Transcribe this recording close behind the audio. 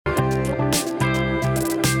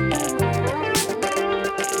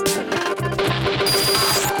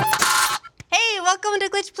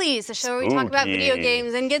Glitch Please, the show where we talk about video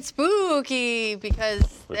games and get spooky because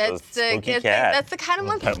that's the kind of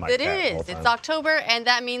month it is. It's October, and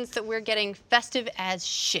that means that we're getting festive as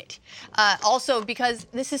shit. Also, because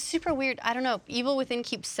this is super weird. I don't know. Evil Within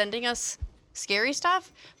keeps sending us scary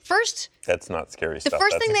stuff. That's not scary stuff. The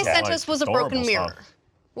first thing they sent us was a broken mirror,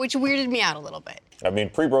 which weirded me out a little bit. I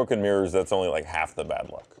mean, pre-broken mirrors, that's only like half the bad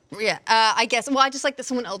luck. Yeah, I guess. Well, I just like that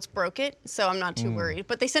someone else broke it, so I'm not too worried.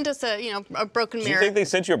 But they sent us a broken mirror. Do you think they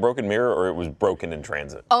sent you a broken mirror, or it was broken in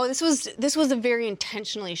transit? Oh, this was a very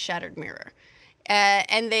intentionally shattered mirror,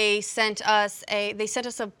 and they sent us a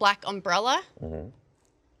black umbrella.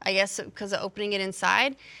 I guess because of opening it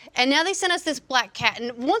inside, and now they sent us this black cat.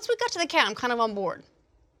 And once we got to the cat, I'm kind of on board.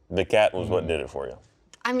 The cat was what did it for you.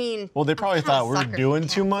 I mean, well, they probably thought we were doing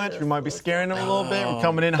too much. We might be scaring them a little bit. We're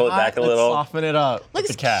coming in hot. Back a little. Let's soften it up. Look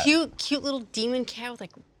at the cat. Cute little demon cat with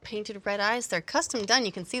like painted red eyes. They're custom done.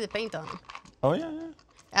 You can see the paint on them. Oh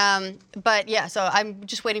yeah. But yeah, so I'm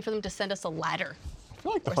just waiting for them to send us a ladder. I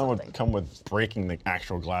feel like the fun would come with breaking the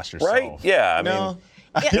actual glass yourself. Right? Yeah. I mean.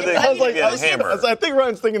 I think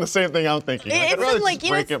Ryan's thinking the same thing I'm thinking.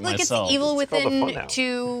 It's Evil Within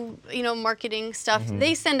 2, marketing stuff.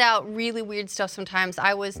 They send out really weird stuff sometimes.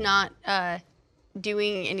 I was not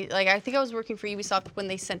doing any, I think I was working for Ubisoft when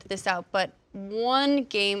they sent this out, but one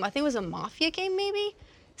game, I think it was a Mafia game maybe,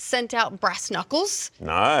 sent out brass knuckles.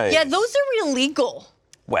 Nice. Yeah, those are illegal.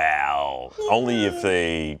 Well, only if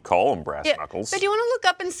they call them brass knuckles. But do you want to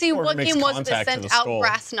look up and see what game was that sent out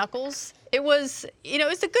brass knuckles? It was, it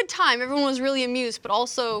was a good time. Everyone was really amused, but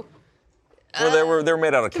also. Well, they were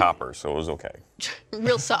made out of copper, so it was okay.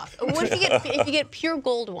 Real soft. What if you get pure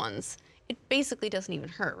gold ones? It basically doesn't even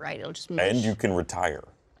hurt, right? It'll just mush. And you can retire.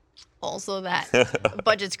 Also that.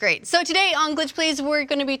 Budget's great. So today on Glitch Please, we're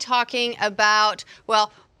going to be talking about,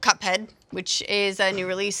 Cuphead, which is a new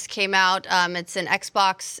release, came out. It's an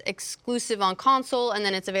Xbox exclusive on console, and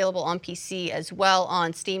then it's available on PC as well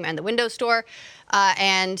on Steam and the Windows Store.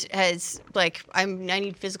 And has I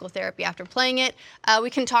need physical therapy after playing it. We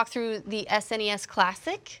can talk through the SNES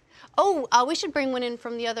Classic. Oh, we should bring one in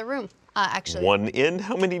from the other room, actually. One in?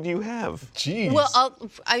 How many do you have? Jeez. Well,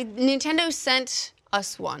 Nintendo sent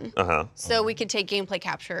us one, so we could take gameplay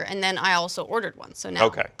capture, and then I also ordered one. So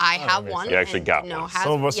now I have one. You actually got one.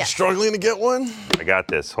 Some of us are struggling to get one. I got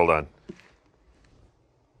this. Hold on.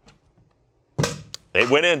 It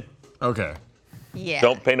went in. Okay. Yeah.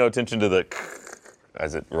 Don't pay no attention to the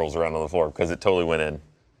as it rolls around on the floor because it totally went in.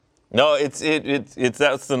 No, it's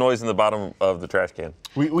that's the noise in the bottom of the trash can.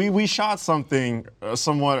 We shot something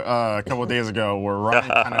somewhat a couple of days ago where Ryan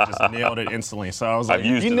kind of just nailed it instantly. So I was like,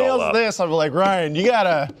 if he nails this, I'd be like, Ryan, you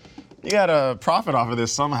gotta profit off of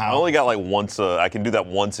this somehow. I only got once. I can do that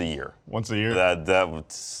once a year. Once a year.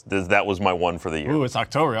 That was my one for the year. Ooh, it's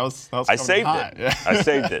October. I saved it. Yeah. I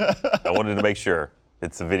saved it. I wanted to make sure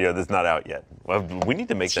it's a video that's not out yet. Well, we need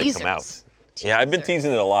to make that come out. Yeah, I've been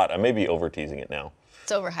teasing it a lot. I may be over teasing it now.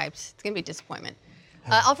 It's overhyped. It's gonna be a disappointment.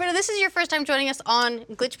 Alfredo, this is your first time joining us on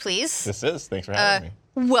Glitch Please. This is. Thanks for having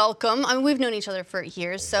me. Welcome. I mean, we've known each other for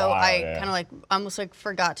years, so I kind of almost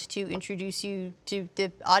forgot to introduce you to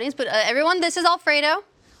the audience. But everyone, this is Alfredo.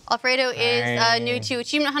 Alfredo is new to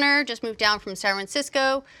Achievement Hunter, just moved down from San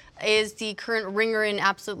Francisco, is the current ringer in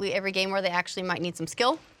absolutely every game where they actually might need some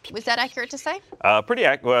skill. Was that accurate to say? Pretty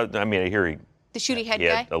accurate. Well, I mean, I hear the shooty head guy?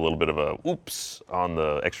 Had a little bit of a oops on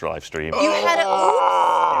the Extra Life stream. You had a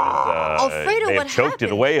oops? Alfredo, they what choked happened?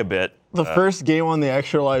 It away a bit. The first game on the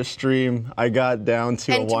Extra Life stream, I got down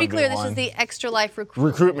to a 1v1. And to be clear, this is the Extra Life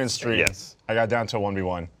recruitment stream. Yes. I got down to a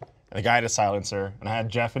 1v1. And the guy had a silencer, and I had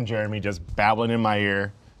Jeff and Jeremy just babbling in my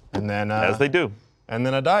ear. And then as they do. And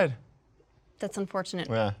then I died. That's unfortunate.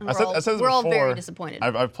 Yeah. We're all very disappointed.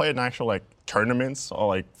 I've played in actual tournaments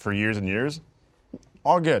for years and years.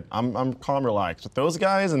 All good. I'm calm, relaxed. With those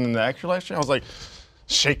guys and then the Extra Life stream, I was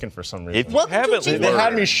shaking for some reason. If you haven't learned, they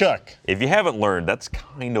had me shook. If you haven't learned, that's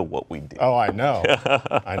kind of what we do. Oh, I know.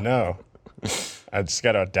 I know. I just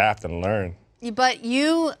got to adapt and learn. But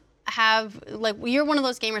you have, you're one of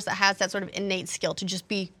those gamers that has that sort of innate skill to just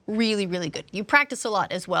be really, really good. You practice a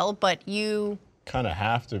lot as well, but you kind of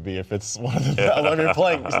have to be if it's one of the when you're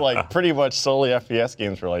playing pretty much solely FPS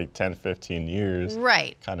games for 10, 15 years.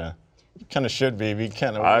 Right. Kind of should be.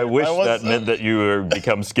 I wish that meant that you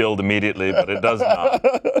become skilled immediately, but it does not.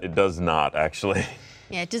 It does not, actually.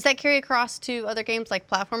 Yeah, does that carry across to other games like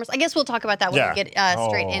platformers? I guess we'll talk about that when we get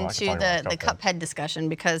straight into the Cuphead discussion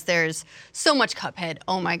because there's so much Cuphead.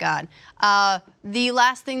 Oh my God. The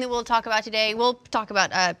last thing that we'll talk about today, we'll talk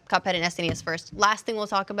about Cuphead and SNES first. Last thing we'll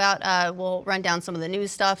talk about, we'll run down some of the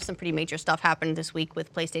news stuff. Some pretty major stuff happened this week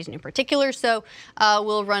with PlayStation in particular, so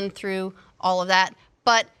we'll run through all of that.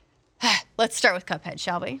 But let's start with Cuphead,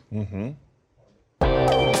 shall we? Mm-hmm.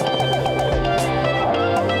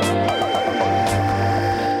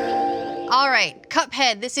 All right,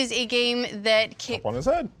 Cuphead. This is a game that Up on his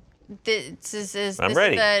head. This is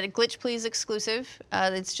a Glitch Please exclusive.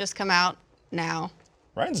 It's just come out now.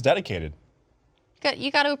 Ryan's dedicated.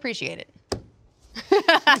 You got to appreciate it.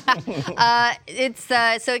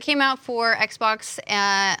 So it came out for Xbox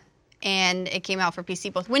and it came out for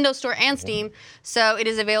PC, both Windows Store and Steam. So it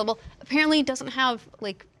is available. Apparently, it doesn't have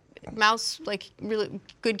really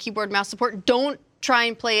good keyboard mouse support. Don't try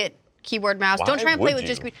and play it keyboard mouse. Why Don't try and play it with would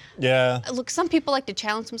just you? Yeah. Look, some people like to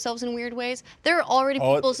challenge themselves in weird ways. There are already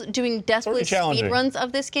people doing deathless speedruns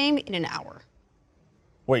of this game in an hour.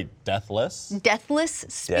 Wait, deathless? Deathless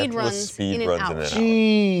speedruns in an hour.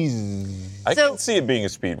 Jeez. I can see it being a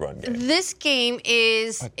speedrun game. This game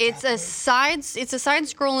is it's a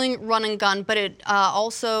side-scrolling run and gun, but it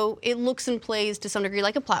also looks and plays to some degree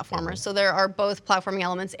like a platformer. So there are both platforming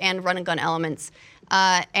elements and run and gun elements,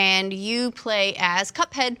 and you play as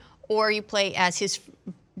Cuphead or you play as his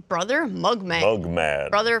brother, Mugman. Mugman.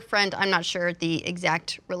 Brother, friend, I'm not sure the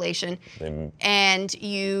exact relation. And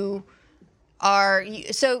so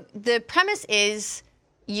the premise is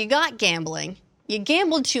you got gambling. You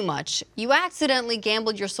gambled too much. You accidentally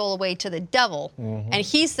gambled your soul away to the devil. And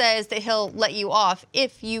he says that he'll let you off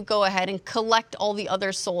if you go ahead and collect all the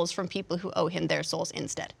other souls from people who owe him their souls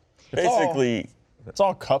instead. Basically, it's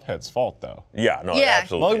all Cuphead's fault, though. Yeah, no, Yeah.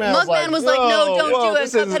 absolutely. Mugman was like, no, don't do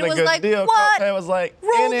it. Cuphead was like, what? Cuphead was like,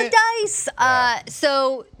 roll the dice.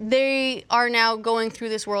 So they are now going through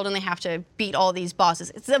this world and they have to beat all these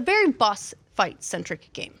bosses. It's a very boss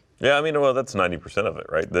fight-centric game. Yeah, I mean, well, that's 90% of it,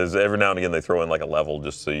 right? There's every now and again they throw in like a level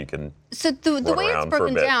just so you can. So the way it's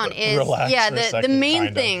broken down is, the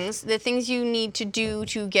main things, the things you need to do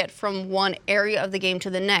to get from one area of the game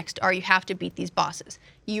to the next are you have to beat these bosses.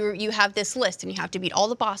 You have this list and you have to beat all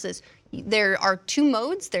the bosses. There are two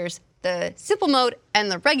modes. There's the simple mode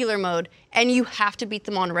and the regular mode, and you have to beat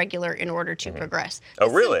them on regular in order to progress.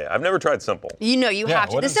 Oh, really? I've never tried simple. You have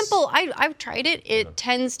to. The simple, I've tried it. It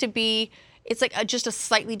tends to be. It's like just a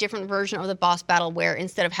slightly different version of the boss battle where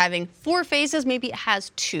instead of having 4 phases, maybe it has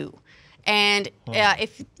 2. And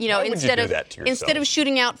if instead of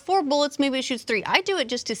shooting out 4 bullets, maybe it shoots 3. I do it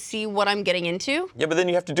just to see what I'm getting into. Yeah, but then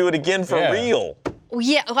you have to do it again for real.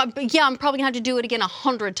 Yeah, I'm probably gonna have to do it again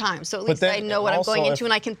 100 times. So at least I know what I'm going into,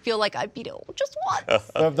 and I can feel like I beat it just once.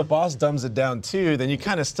 So if the boss dumbs it down too, then you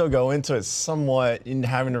kind of still go into it somewhat in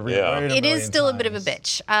having to relearn it. It is still a bit of a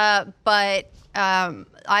bitch, but.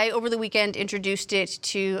 I, over the weekend, introduced it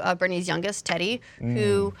to Bernie's youngest, Teddy,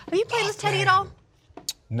 who... Have you played with Teddy at all?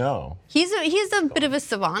 No. He's a bit of a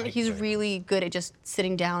savant. He's really good at just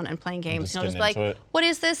sitting down and playing games. Just like, what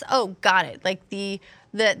is this? Oh, got it. Like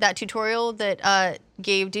that tutorial that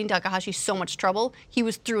gave Dean Takahashi so much trouble, he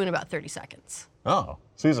was through in about 30 seconds. Oh,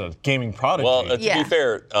 so he's a gaming prodigy. Well, to be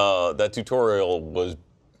fair, that tutorial was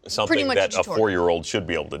something that a 4-year-old should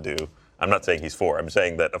be able to do. I'm not saying he's 4. I'm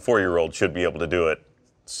saying that a 4-year-old should be able to do it.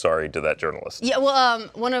 Sorry to that journalist. Yeah, well,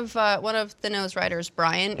 one of the nose writers,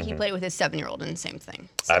 Brian, he played it with his 7-year-old and the same thing.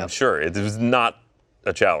 So. I'm sure it was not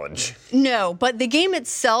a challenge. No, but the game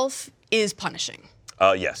itself is punishing.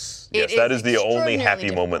 Yes, that is the only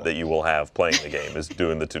happy moment that you will have playing the game is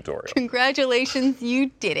doing the tutorial. Congratulations,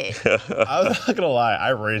 you did it. I was not gonna lie, I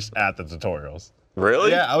raged at the tutorials.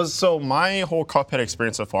 Really? Yeah, so my whole Cuphead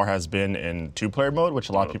experience so far has been in 2-player mode, which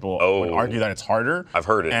a lot of people would argue that it's harder. I've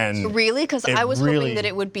heard it. And really? Because I was hoping that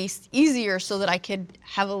it would be easier so that I could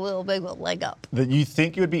have a little bit of a leg up. That you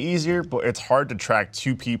think it would be easier, but it's hard to track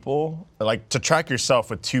 2 people. Like, to track yourself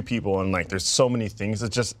with 2 people, and like, there's so many things.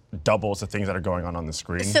 It just doubles the things that are going on the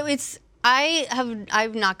screen. So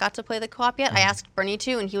I've not got to play the co-op yet. I asked Bernie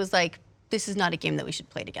to, and he was like, this is not a game that we should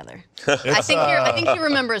play together. I think he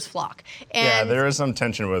remembers Flock. And yeah, there is some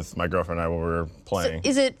tension with my girlfriend and I when we were playing.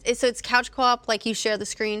 So it's couch co-op, like you share the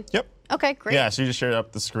screen? Yep. Okay, great. Yeah, so you just shared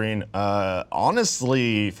up the screen.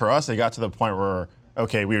 Honestly, for us, it got to the point where,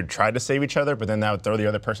 okay, we would try to save each other, but then that would throw the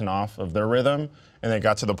other person off of their rhythm. And it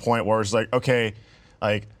got to the point where it's like, okay,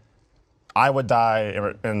 like, I would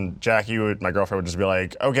die, and Jackie my girlfriend would just be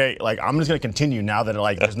like, okay, like, I'm just gonna continue now that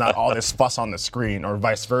like there's not all this fuss on the screen, or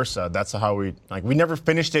vice versa. That's how we never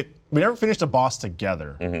finished it. We never finished a boss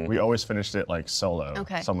together. We always finished it like solo.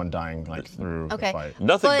 Okay. Someone dying like through the fight.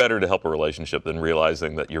 Nothing better to help a relationship than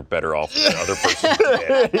realizing that you're better off than the other person.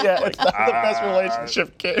 Yeah, it's not the best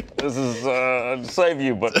relationship game. This is save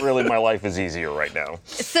you, but really my life is easier right now.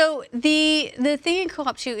 So the thing in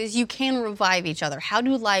co-op too is you can revive each other. How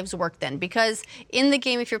do lives work then? Because in the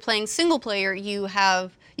game, if you're playing single player, you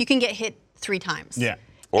can get hit 3 times. Yeah.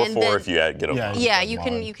 Or and 4 then, if you get a mod. Yeah,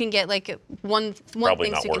 you can get like one Probably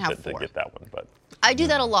thing, not so you can worth have it 4. to get that one, but. I do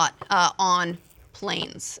that a lot on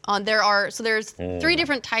planes. There's 3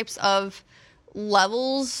 different types of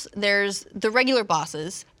levels. There's the regular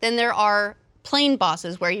bosses. Then there are plane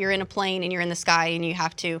bosses where you're in a plane and you're in the sky and you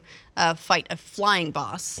have to fight a flying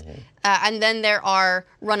boss. And then there are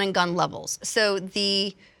run and gun levels. So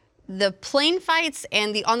the plane fights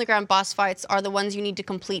and the on-the-ground boss fights are the ones you need to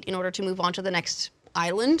complete in order to move on to the next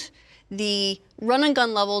island. The run and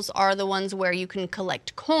gun levels are the ones where you can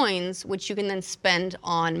collect coins, which you can then spend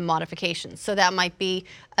on modifications. So that might be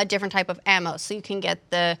a different type of ammo. So you can get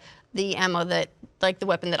the ammo that, like the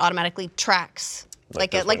weapon that automatically tracks.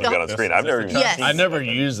 Like the on screen. I've never used Yes. I never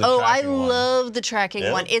used the Oh, tracking I one. love the tracking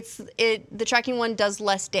Yeah? one. The tracking one does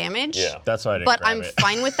less damage. Yeah. That's why I didn't But grab I'm it.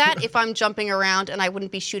 fine with that. If I'm jumping around and I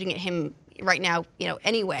wouldn't be shooting at him right now,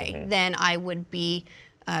 anyway, then I would be.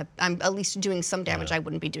 I'm at least doing some damage I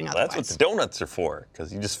wouldn't be doing otherwise. That's what the donuts are for,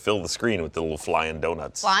 because you just fill the screen with the little flying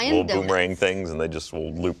donuts. Flying little donuts. boomerang things, and they just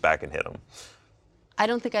will loop back and hit them. I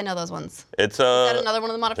don't think I know those ones. It's Is that another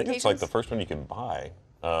one of the I think it's like modifications? the first one you can buy.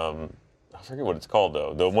 I forget what it's called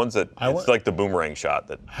though. The ones that went- it's like the boomerang shot.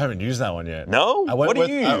 That I haven't used that one yet. No? What do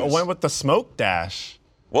you I use? went with the smoke dash.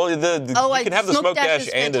 well, you I- can have the Smoke smoke Dash dash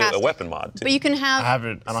is and a fantastic. weapon mod too. But you can have. I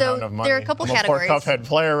don't have enough money. There are a couple I'm categories. a poor Cuphead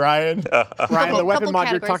player, Ryan. Ryan, the weapon couple mod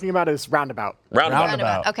you're categories. talking about is Roundabout. Roundabout.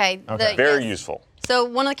 Roundabout. Okay. Okay. Very yes. useful. So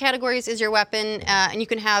one of the categories is your weapon, and you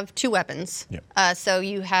can have 2 weapons. Yep. So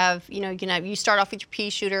you have, you start off with your pea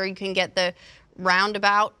shooter. You can get the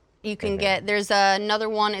roundabout. You can get, there's another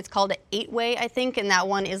one, it's called an 8-way, I think, and that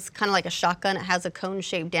one is kind of like a shotgun. It has a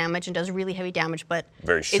cone-shaped damage and does really heavy damage, but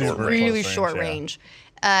Very short it's range. really Close short range,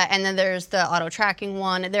 yeah. range. And then there's the auto-tracking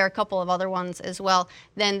one. There are a couple of other ones as well.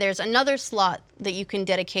 Then there's another slot that you can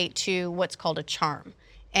dedicate to what's called a charm.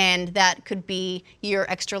 And that could be your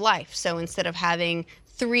extra life. So instead of having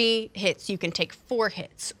 3 hits, you can take 4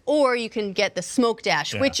 hits. Or you can get the smoke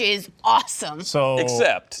dash, which is awesome. So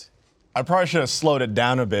Except I probably should have slowed it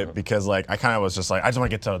down a bit because I kind of was just like, I just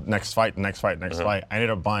want to get to next fight. I ended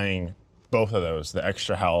up buying both of those, the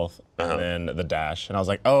extra health and then the dash. And I was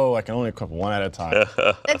like, oh, I can only equip one at a time.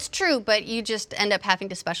 That's true, but you just end up having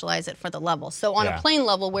to specialize it for the level. So on a Yeah. plane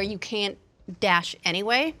level where you can't dash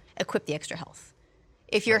anyway, equip the extra health.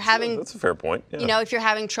 If you're having, that's a fair point. Yeah. if you're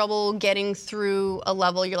having trouble getting through a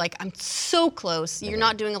level, you're like, I'm so close. You're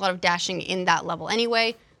not doing a lot of dashing in that level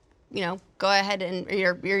anyway. Go ahead and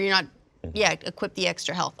you're not. Yeah, equip the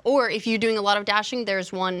extra health. Or if you're doing a lot of dashing,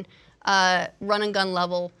 there's one run and gun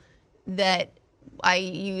level that I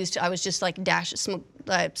used. I was just like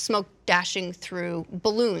smoke dashing through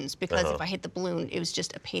balloons because if I hit the balloon, it was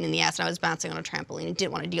just a pain in the ass, and I was bouncing on a trampoline and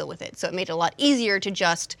didn't want to deal with it. So it made it a lot easier to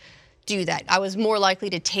just do that. I was more likely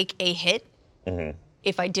to take a hit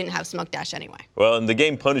if I didn't have smoke dash anyway. Well, and the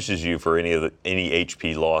game punishes you for any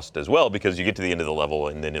HP lost as well, because you get to the end of the level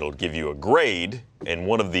and then it'll give you a grade, and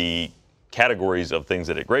one of the categories of things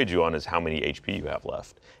that it grades you on is how many HP you have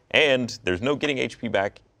left. And there's no getting HP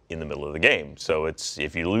back in the middle of the game. So it's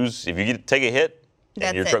if you take a hit and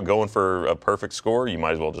That's you're it. going for a perfect score, you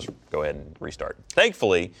might as well just go ahead and restart.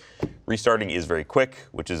 Thankfully, restarting is very quick,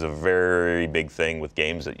 which is a very big thing with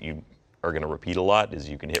games that you are going to repeat a lot, is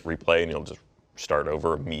you can hit replay and you'll just start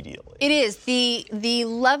over immediately. It is the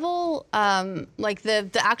level, like the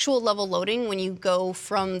actual level loading when you go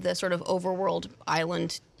from the sort of overworld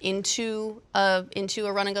island into a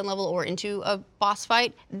run and gun level or into a boss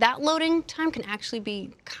fight. That loading time can actually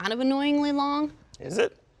be kind of annoyingly long. Is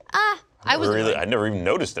it? I was annoyed. I never even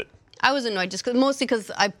noticed it. I was annoyed mostly because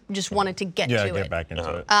I just wanted to get Yeah, to get it. back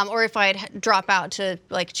into it. Or if I'd drop out to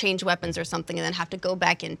like change weapons or something and then have to go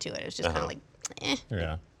back into it. It was just kind of like, eh.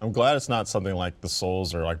 Yeah. I'm glad it's not something like the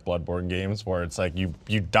Souls or like Bloodborne games where it's like you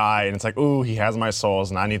die and it's like, ooh, he has my souls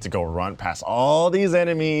and I need to go run past all these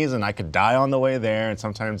enemies and I could die on the way there, and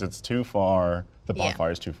sometimes it's too far. The Yeah. bonfire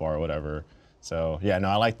is too far or whatever. So yeah, no,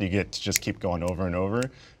 I like that you get to just keep going over and over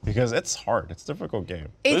because it's hard. It's a difficult game.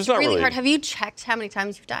 It's not really really- hard. Have you checked how many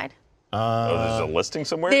times you've died? There's a listing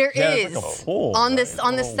somewhere? There Yeah, is. it's like a pool, on right? this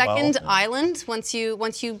on the Oh, second well. island, once you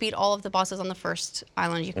beat all of the bosses on the first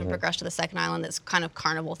island, you can progress to the second island that's kind of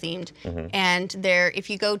carnival themed. And there, if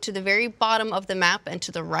you go to the very bottom of the map and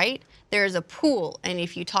to the right, there is a pool. And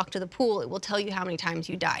if you talk to the pool, it will tell you how many times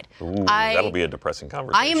you died. Ooh, that'll be a depressing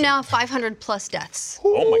conversation. I am now 500 plus deaths.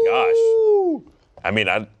 Oh my gosh. I mean,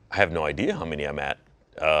 I have no idea how many I'm at.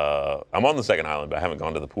 I'm on the second island, but I haven't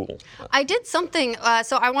gone to the pool. I did something.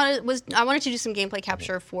 So I wanted to do some gameplay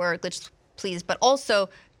capture for Glitch Please, but also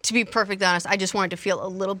to be perfectly honest, I just wanted to feel a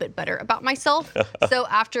little bit better about myself. So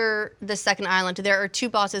after the second island, there are 2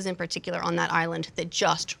 bosses in particular on that island that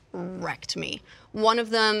just wrecked me. One of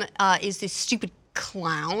them is this stupid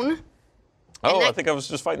clown. Oh, that- I think I was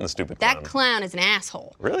just fighting the stupid clown. That clown is an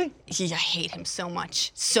asshole. Really? I hate him so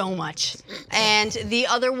much. And the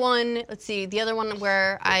other one, let's see, the other one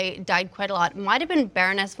where I died quite a lot might have been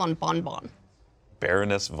Baroness von Bonbon.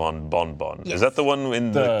 Baroness von Bonbon. Yes. Is that the one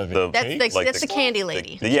in the That's the candy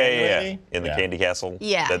lady. Yeah. In the candy castle.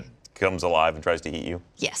 Yeah. That comes alive and tries to eat you.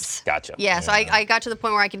 Yes. Gotcha. Yeah, so I got to the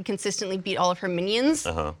point where I could consistently beat all of her minions,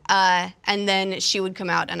 and then she would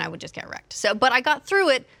come out and I would just get wrecked. So, but I got through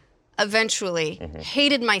it eventually.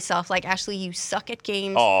 Hated myself. Like, Ashley, you suck at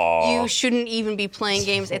games. Aw. You shouldn't even be playing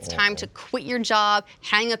games. It's time to quit your job,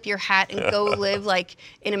 hang up your hat, and go live like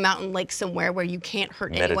in a mountain lake somewhere where you can't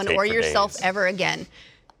hurt anyone Meditate or for yourself days. ever again.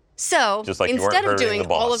 So Just like you weren't instead of hurting doing the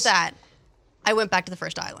boss. all of that, I went back to the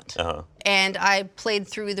first island. And I played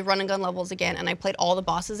through the run and gun levels again, and I played all the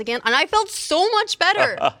bosses again, and I felt so much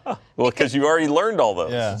better. Well, because you already learned all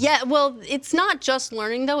those. Yeah. Yeah, well, it's not just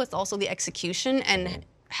learning though, it's also the execution and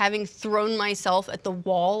having thrown myself at the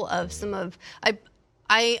wall of some of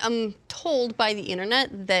I am told by the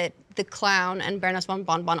internet that the clown and Baroness von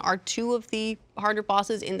Bonbon are 2 of the harder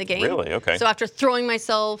bosses in the game. Really? Okay. So after throwing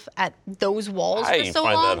myself at those walls I for so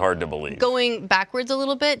find long, that hard to believe. going backwards a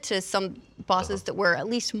little bit to some bosses that were at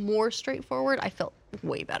least more straightforward, I felt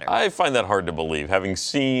way better. I find that hard to believe. Having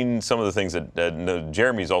seen some of the things that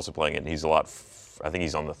Jeremy's also playing it, he's I think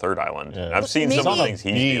he's on the 3rd island. Yeah. I've seen some of the Maybe- things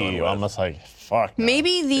he's dealing with. almost like, fuck. no.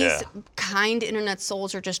 Maybe these Yeah. kind internet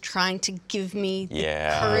souls are just trying to give me the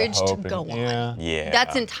Yeah. courage to Hoping. go on. Yeah. Yeah.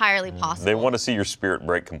 That's entirely possible. They want to see your spirit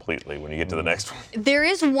break completely when you get to the next one. There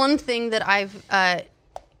is one thing that I've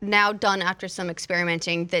now done after some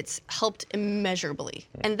experimenting that's helped immeasurably,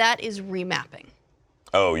 and that is remapping.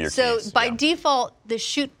 Oh, your So keys. by yeah. default, the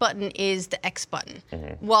shoot button is the X button,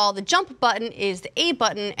 while the jump button is the A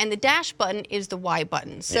button, and the dash button is the Y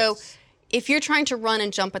button. So Yes. if you're trying to run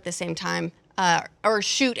and jump at the same time, or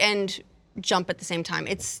shoot and jump at the same time,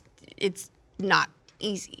 it's not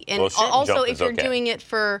easy. And Well, shoot and also, jump if is you're okay. doing it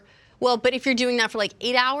for, but if you're doing that for like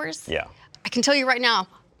 8 hours, Yeah. I can tell you right now,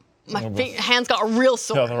 my hands got real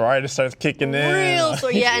sore. So the rider starts kicking in. Real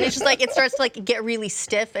sore, yeah, and it's just like it starts to like get really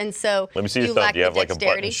stiff, and so Let me see your you thumb. lack Do you have the like a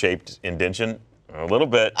dexterity. button-shaped indention? A little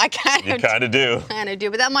bit. I kind You of kind of do. kind of do,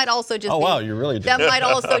 but that might also just Oh, be, wow, you really do. that might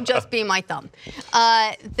also just be my thumb.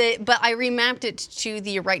 But I remapped it to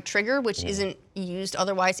the right trigger, which isn't used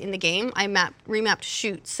otherwise in the game. I remapped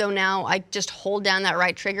shoot, so now I just hold down that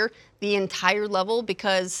right trigger the entire level,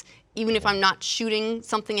 because even if I'm not shooting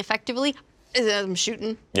something effectively, I'm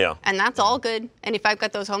shooting. Yeah. And that's all good. And if I've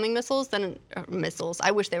got those homing missiles, then missiles.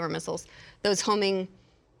 I wish they were missiles. Those homing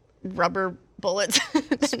rubber bullets.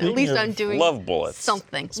 Then at least of I'm doing love bullets.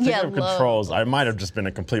 something. Speaking yeah, of love. controls, I might have just been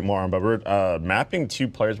a complete moron, but we're mapping 2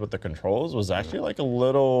 players with the controls was actually like a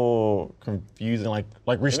little confusing. Like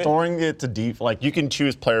restoring it to default. Like you can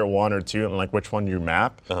choose player 1 or 2 and like which one you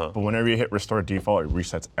map, but whenever you hit restore default, it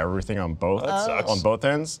resets everything on both sucks. on both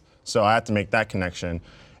ends. So I had to make that connection.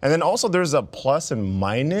 And then also there's a plus and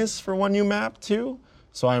minus for when you map too.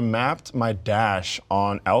 So I mapped my dash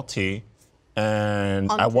on LT,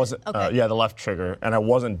 and I wasn't, okay. the left trigger, and I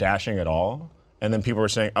wasn't dashing at all. And then people were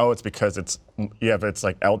saying, oh, it's because it's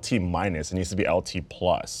like LT minus, it needs to be LT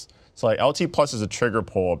plus. So like LT plus is a trigger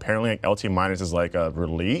pull. Apparently like LT minus is like a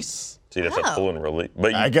release. So you'd have to pull and release.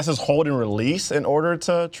 But I guess it's hold and release in order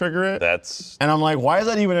to trigger it. that's And I'm like, why is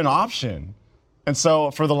that even an option? And so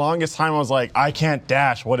for the longest time, I was like, I can't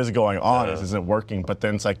dash. What is going on? This isn't working. But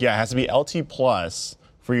then it's like, yeah, it has to be LT plus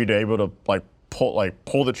for you to be able to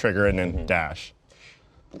pull the trigger and then dash.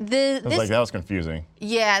 It was like, that was confusing.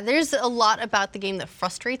 Yeah, there's a lot about the game that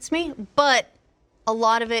frustrates me, but a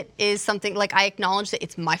lot of it is something like I acknowledge that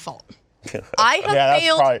it's my fault. I have Yeah, that's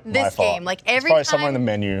failed probably my this fault. game. Like It's every probably time, somewhere in the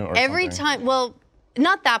menu or every something. time. Well,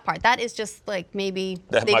 not that part. That is just like maybe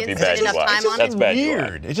That they might didn't be bad spend enough UI. time on That's it. bad UI.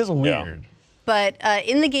 Weird. It's just weird. But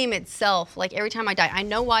in the game itself, like every time I die, I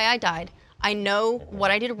know why I died. I know what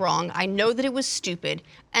I did wrong. I know that it was stupid,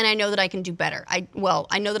 and I know that I can do better. I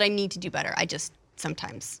know that I need to do better. I just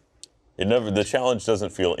sometimes. the challenge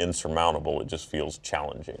doesn't feel insurmountable. It just feels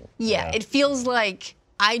challenging. Yeah, it feels like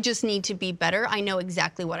I just need to be better. I know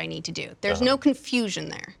exactly what I need to do. There's no confusion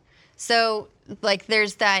there. So, like,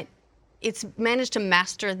 there's that. It's managed to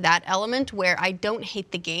master that element where I don't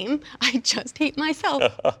hate the game. I just hate myself.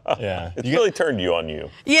 Yeah. It's really turned you on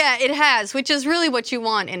you. Yeah, it has, which is really what you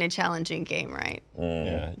want in a challenging game, right?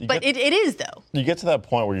 Yeah. But it is, though. You get to that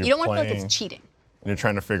point where you're You don't want to feel playing like it's cheating. and you're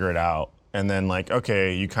trying to figure it out. And then like,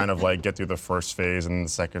 okay, you kind of like get through the first phase and the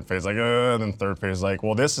second phase, like, and then third phase, like,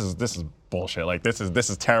 well, this is bullshit. Like, this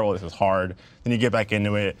is terrible. This is hard. Then you get back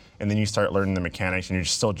into it, and then you start learning the mechanics, and you're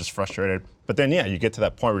still just frustrated. But then, yeah, you get to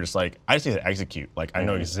that point where you're just like, I just need to execute. Like, I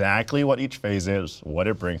know exactly what each phase is, what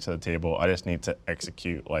it brings to the table. I just need to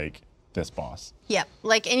execute like this boss. Yeah,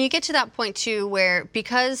 like, and you get to that point too where,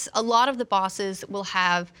 because a lot of the bosses will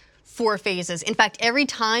have 4 phases. In fact, every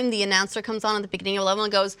time the announcer comes on at the beginning of a level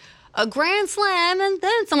and goes, a grand slam, and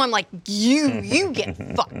then someone like, you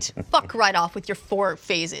get fucked. Fuck right off with your 4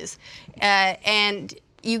 phases. And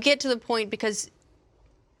you get to the point, because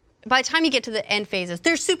by the time you get to the end phases,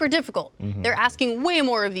 they're super difficult. They're asking way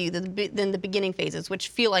more of you than the beginning phases, which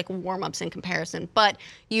feel like warm-ups in comparison. But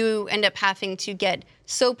you end up having to get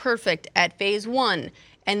so perfect at phase 1,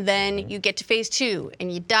 and then you get to phase 2,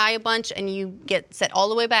 and you die a bunch, and you get set all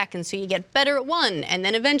the way back, and so you get better at 1, and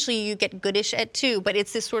then eventually you get goodish at 2. But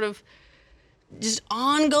it's this sort of just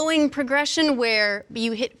ongoing progression where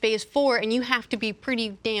you hit phase 4 and you have to be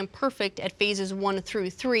pretty damn perfect at phases 1 through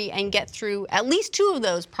 3 and get through at least 2 of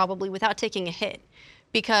those probably without taking a hit,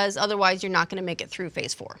 because otherwise you're not going to make it through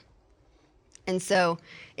phase 4. And so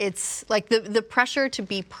it's like the pressure to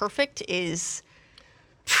be perfect is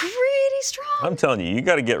pretty strong. I'm telling you, you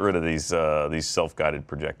got to get rid of these self-guided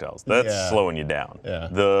projectiles. That's slowing you down. Yeah.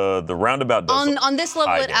 The roundabout does On this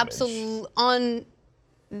level, high it damage.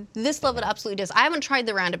 this level it absolutely does. I haven't tried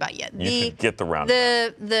the roundabout yet. You should get the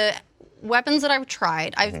roundabout. The weapons that I've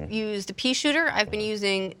tried, I've used the pea shooter. I've been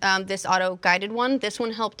using this auto-guided one. This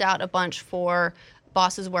one helped out a bunch for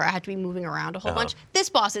bosses where I had to be moving around a whole bunch. This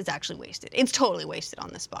boss is actually wasted. It's totally wasted on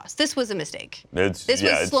this boss. This was a mistake. This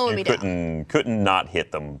was slowing me down. Couldn't not hit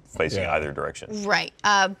them facing either direction. Right,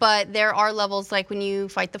 but there are levels like when you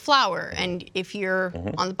fight the flower, and if you're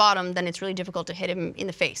on the bottom, then it's really difficult to hit him in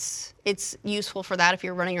the face. It's useful for that if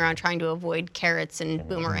you're running around trying to avoid carrots and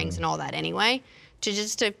boomerangs and all that anyway,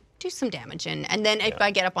 to do some damage. And then if I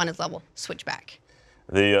get up on his level, switch back.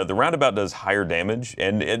 The roundabout does higher damage,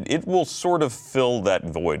 and it will sort of fill that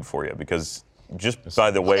void for you, because just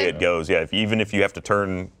by the way it goes, even if you have to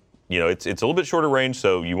turn, it's a little bit shorter range,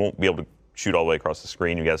 so you won't be able to shoot all the way across the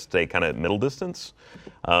screen. You got to stay kind of middle distance.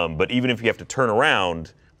 But even if you have to turn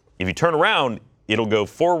around, if you turn around, it'll go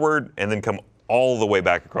forward and then come all the way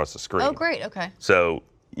back across the screen. Oh, great. Okay. So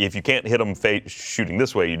if you can't hit them shooting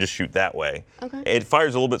this way, you just shoot that way. Okay. It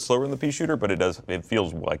fires a little bit slower than the pea shooter, but it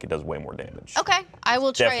feels like it does way more damage. Okay, I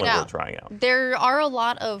will try Definitely it out. worth trying out. There are a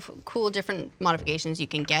lot of cool different modifications you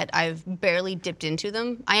can get. I've barely dipped into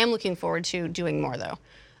them. I am looking forward to doing more though.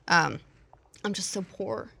 I'm just so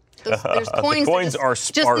poor. There's coins. The coins are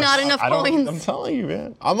just sparse. not enough coins. I'm telling you,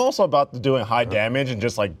 man. I'm also about to doing high damage and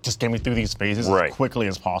just get me through these phases as quickly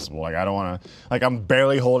as possible. Like, I don't want to, I'm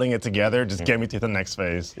barely holding it together. Just get me through the next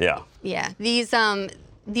phase. Yeah. Yeah. These,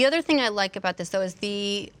 the other thing I like about this though is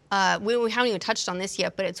we haven't even touched on this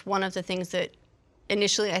yet, but it's one of the things that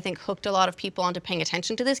initially I think hooked a lot of people onto paying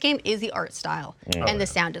attention to this game is the art style and the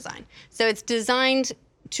sound design. So it's designed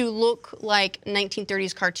to look like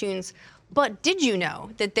 1930s cartoons. But did you know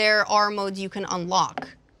that there are modes you can unlock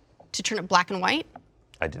to turn it black and white?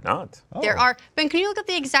 I did not. There are. Ben, can you look at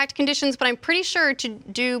the exact conditions? But I'm pretty sure to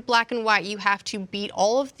do black and white, you have to beat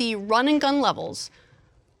all of the run and gun levels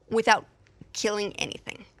without killing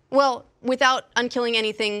anything. Well, without unkilling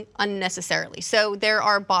anything unnecessarily. So there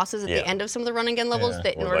are bosses at the end of some of the run and gun levels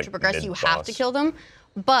that in order to progress, you have to kill them.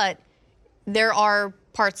 But there are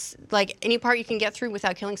parts, like any part you can get through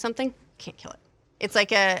without killing something, can't kill it. It's like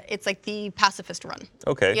the pacifist run.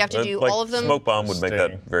 Okay. You have to do all of them. Smoke bomb would make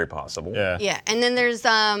that very possible. Yeah. Yeah, and then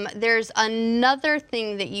there's another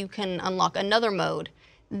thing that you can unlock, another mode,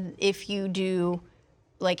 if you do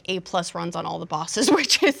like A+ runs on all the bosses,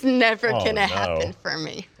 which is never gonna happen for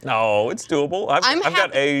me. No, it's doable. I've got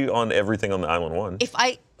happy- A on everything on the Island 1.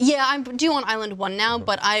 I'm due on Island 1 now,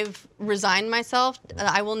 but I've resigned myself.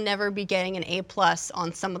 I will never be getting an A+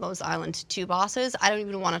 on some of those Island 2 bosses. I don't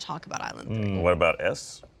even want to talk about Island 3. What about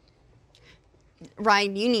S?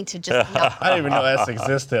 Ryan, you need to just know. I didn't even know S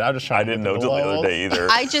existed. I'm just trying I to didn't get know through till the other levels. day either.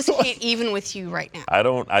 I just can't even with you right now.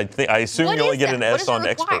 I assume What you only is get that? an What S does it on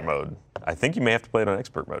expert require? mode. I think you may have to play it on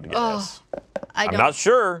expert mode to get an S. I I'm don't. not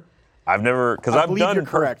sure. I've never, because I I've believe done. you're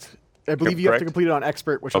correct. I believe you have to correct? complete it on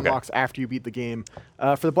expert, which Okay. unlocks after you beat the game.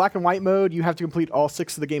 For the black and white mode, you have to complete all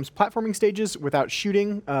 6 of the game's platforming stages without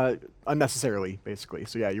shooting unnecessarily, basically.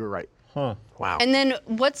 So yeah, you were right. Wow. And then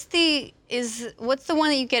what's the one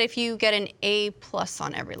that you get if you get an A+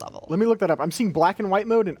 on every level? Let me look that up. I'm seeing black and white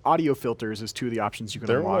mode and audio filters as 2 of the options you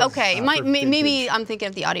can unlock. Okay, for maybe vintage. I'm thinking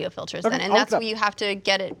of the audio filters Okay, then, and I'll that's look it where you have to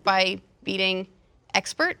get it by beating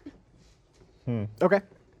expert. Okay.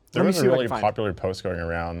 There Let me was see a what I really can find. popular post going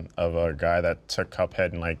around of a guy that took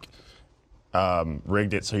Cuphead and like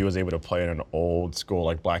rigged it so he was able to play in an old school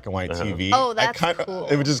like black and white TV. Oh, that's cool.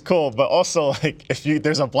 It was just cool, but also like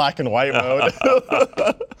there's a black and white mode.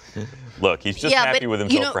 Look, he's just Yeah, happy but, with you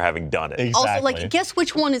himself know- for having done it. Exactly. Also, like, guess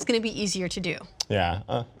which one is going to be easier to do? Yeah,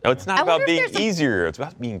 Oh, it's not I about wonder if being there's a- easier. It's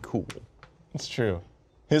about being cool. it's true.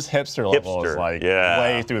 His hipster level is Hipster, like yeah.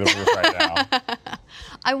 way through the roof right now.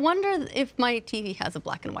 I wonder if my TV has a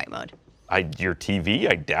black and white mode. Your TV?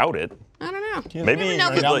 I doubt it. I don't know. Maybe You you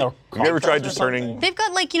never could, know. down the have you ever tried contrast just or turning? something? They've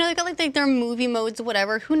got like their movie modes,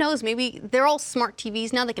 whatever. Who knows? Maybe they're all smart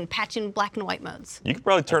TVs now. They can patch in black and white modes. You could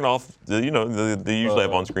probably turn off. They usually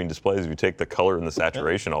have on-screen displays. If you take the color and the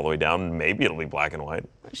saturation all the way down, maybe it'll be black and white.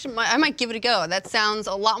 I might give it a go. That sounds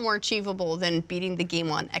a lot more achievable than beating the game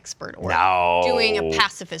on expert or No. doing a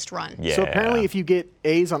pacifist run. Yeah. So apparently, if you get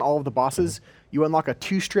A's on all of the bosses, you unlock a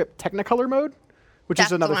 2-strip Technicolor mode, which That's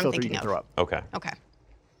is another the one I'm filter you thinking can of. throw up. Okay. Okay.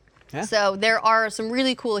 Yeah. So there are some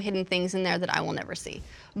really cool hidden things in there that I will never see.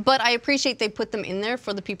 But I appreciate they put them in there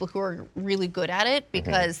for the people who are really good at it,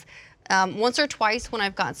 because once or twice when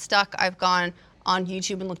I've gotten stuck, I've gone on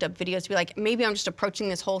YouTube and looked up videos to be like, maybe I'm just approaching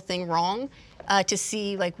this whole thing wrong, to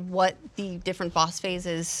see like what the different boss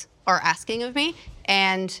phases are asking of me.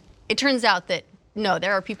 And it turns out that no,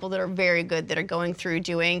 there are people that are very good that are going through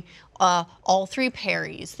doing all 3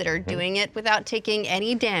 parries, that are doing it without taking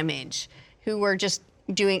any damage, who are just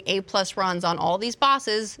doing A+ runs on all these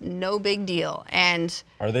bosses, no big deal. And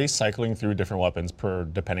Are they cycling through different weapons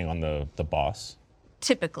depending on the boss?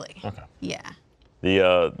 typically, Okay. yeah.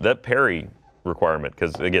 The that parry requirement,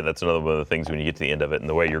 because again, that's another one of the things when you get to the end of it, and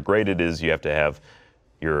the way you're graded is you have to have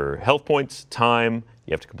your health points, time.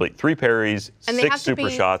 You have to complete 3 parries, And they 6 have to super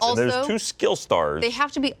be shots, and there's also- 2 skill stars. They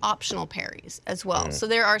have to be optional parries as well. So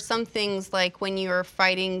there are some things like when you're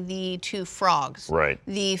fighting the 2 frogs. Right.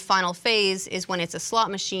 The final phase is when it's a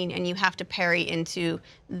slot machine and you have to parry into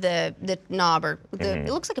the knob or it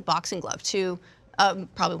looks like a boxing glove to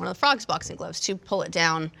probably one of the frog's boxing gloves to pull it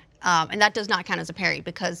down. And that does not count as a parry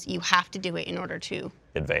because you have to do it in order to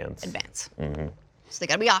advance. So they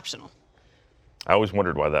got to be optional. I always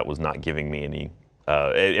wondered why that was not giving me any.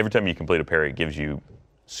 Every time you complete a parry, it gives you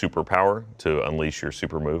superpower to unleash your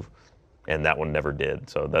super move, and that one never did.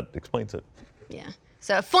 So that explains it. Yeah.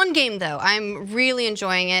 So a fun game though. I'm really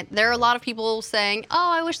enjoying it. There are a lot of people saying,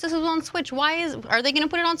 "Oh, I wish this was on Switch. Are they going to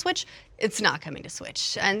put it on Switch?" It's not coming to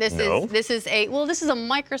Switch. And this No? is a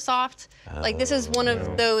Microsoft. Like this is one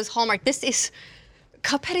of those Hallmark.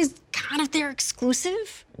 Cuphead is kind of their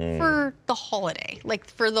exclusive for the holiday. Like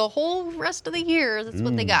for the whole rest of the year, that's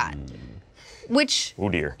what they got. Which Oh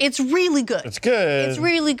dear. it's really good. It's good. It's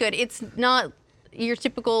really good. It's not your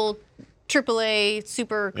typical AAA,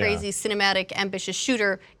 super crazy, cinematic, ambitious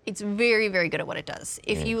shooter. It's very, very good at what it does.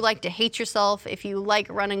 If you like to hate yourself, if you like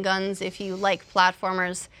run and guns, if you like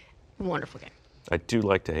platformers, wonderful game. I do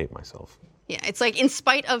like to hate myself. Yeah, it's like in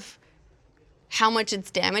spite of how much it's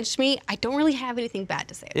damaged me, I don't really have anything bad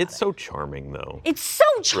to say about It's it. so charming, though. It's so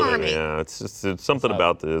Really, charming. yeah, it's something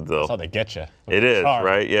about That's how the. they get you. It is,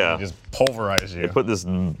 right? Yeah. They just pulverize you. They put this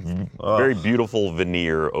very beautiful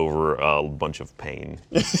veneer over a bunch of pain,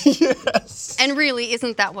 And really,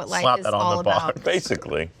 isn't that what life Slap is that on all the box. about?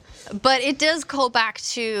 basically. But it does call back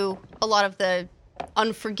to a lot of the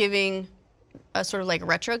unforgiving, sort of like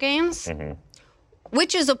retro games,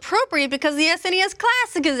 which is appropriate because the SNES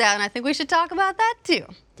Classic is out, and I think we should talk about that too.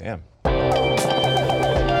 Damn.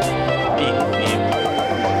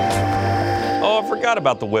 Oh, I forgot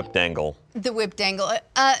about the whip dangle. The whip dangle.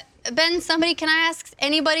 Ben, can I ask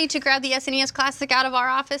anybody to grab the SNES Classic out of our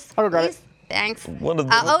office? I'll go grab please? it. Thanks. One of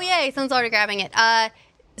the- oh, yay, someone's already grabbing it.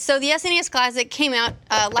 So the SNES Classic came out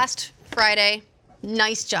last Friday.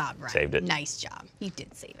 Nice job, Ryan. Saved it. Nice job. You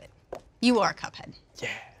did save it. You are Cuphead. Yeah.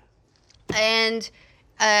 And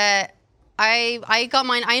I got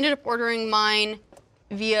mine. I ended up ordering mine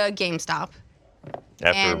via GameStop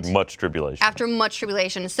After And much tribulation. after much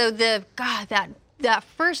tribulation. So that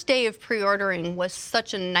first day of pre-ordering was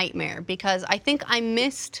such a nightmare because I think I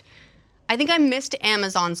missed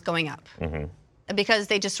Amazon's going up because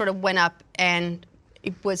they just sort of went up and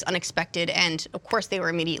it was unexpected, and of course they were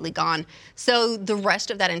immediately gone. So the rest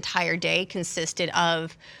of that entire day consisted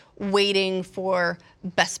of waiting for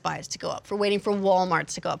Best Buys to go up, for waiting for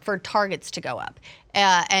Walmarts to go up, for Targets to go up,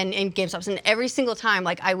 and GameStops. And every single time,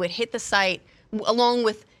 like I would hit the site along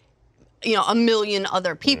with, a million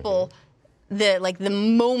other people. The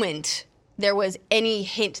moment there was any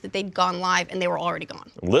hint that they'd gone live, and they were already gone.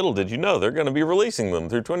 Little did you know they're going to be releasing them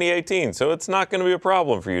through 2018, so it's not going to be a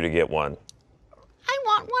problem for you to get one. I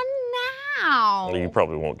want one Wow. You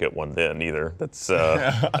probably won't get one then either. That's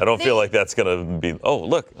I don't feel like that's gonna be. Oh,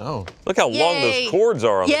 look how long Yay. those cords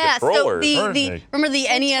are on the controllers. So the Perfect. remember the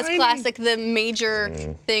NES tiny. Classic, the major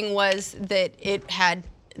thing was that it had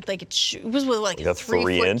like it was with like a a 3-foot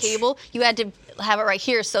 3-inch? cable. You had to have it right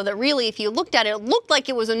here so that really, if you looked at it, it looked like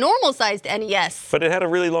it was a normal sized NES. But it had a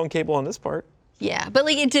really long cable on this part. Yeah, but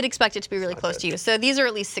like it did expect it to be really close to you. So these are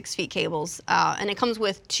at least 6 feet cables, and it comes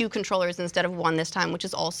with 2 controllers instead of 1 this time, which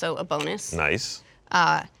is also a bonus. Nice.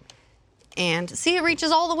 And see, it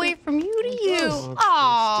reaches all the way from you to you.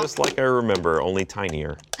 Aww. Just like I remember, only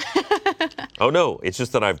tinier. Oh no, it's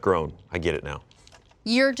just that I've grown. I get it now.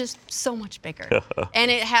 You're just so much bigger. And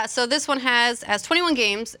it has, so this one has 21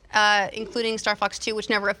 games, including Star Fox 2, which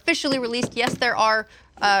never officially released. Yes, there are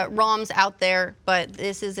ROMs out there, but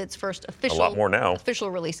this is its first official. A lot more now. Official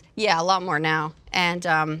release. Yeah, a lot more now. And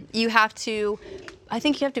you have to, I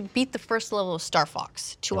think you have to beat the first level of Star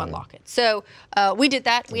Fox to unlock it. So we did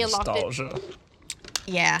that. We unlocked it. Nostalgia.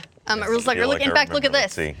 Yeah. It was like, feel look, like in I fact, look at remember.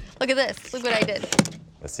 this. Let's see. Look at this. Look what I did.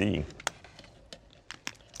 Let's see.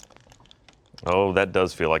 Oh, that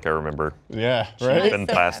does feel like I remember. Yeah, right? And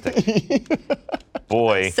so plastic.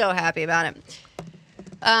 Boy, So happy about it.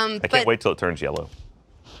 I can't wait till it turns yellow.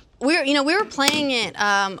 We were playing it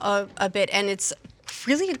a bit, and it's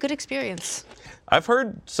really a good experience. I've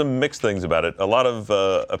heard some mixed things about it. A lot of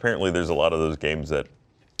apparently there's a lot of those games that,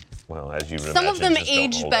 well, as you would Some of imagine, them just don't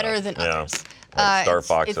age hold better up. than Yeah. others. Like Star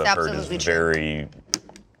Fox, it's I've heard, is absolutely true. very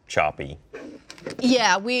choppy.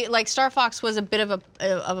 Yeah, we like Star Fox was a bit of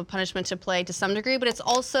a punishment to play to some degree, but it's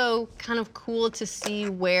also kind of cool to see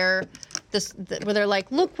where where they're like,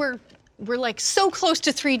 look, we're like so close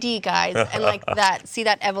to 3D, guys, and like see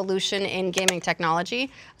that evolution in gaming technology.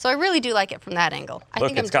 So I really do like it from that angle. I Look,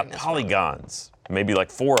 think I'm it's got doing this wrong. polygons, maybe like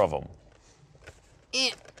 4 of them.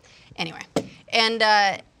 Anyway, and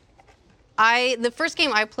the first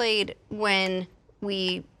game I played when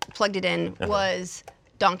we plugged it in was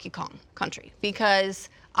Donkey Kong Country, because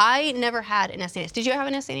I never had an SNES. Did you have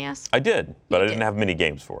an SNES? I did, but I did. didn't have many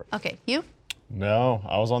games for it. Okay, you? No,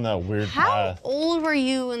 I was on that weird How path. old were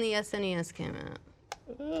you when the SNES came out?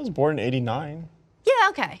 I was born in '89. Yeah,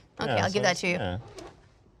 okay. Okay, Yeah, I'll give so that to you. yeah.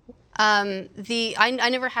 I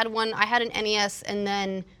never had one. I had an NES, and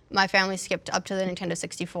then my family skipped up to the Nintendo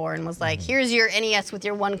 64 and was like, here's your NES with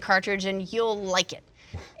your 1 cartridge, and you'll like it.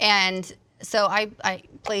 And so I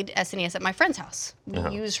played SNES at my friend's house. We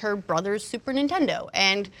used her brother's Super Nintendo,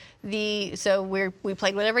 and so we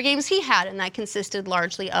played whatever games he had, and that consisted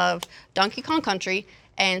largely of Donkey Kong Country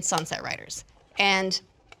and Sunset Riders. And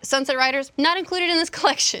Sunset Riders not included in this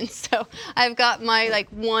collection, so I've got my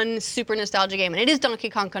 1 super nostalgia game, and it is Donkey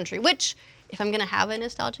Kong Country, which if I'm gonna have a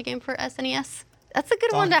nostalgia game for SNES, that's a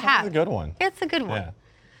good one to Donkey Kong's have. a good one. It's a good one. Yeah.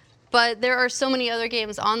 But there are so many other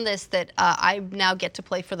games on this that I now get to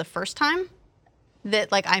play for the first time that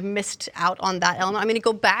I missed out on that element. I'm going to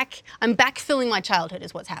go back. I'm backfilling my childhood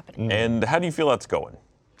is what's happening. And how do you feel that's going?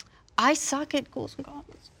 I suck at Ghouls and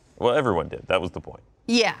Goblins. Well, everyone did. That was the point.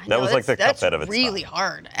 Yeah. That was like the that's Cuphead of its really time.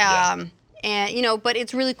 hard. Yeah. And, but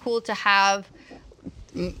it's really cool to have,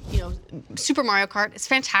 Super Mario Kart. It's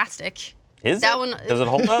fantastic. Is That it? one- Does it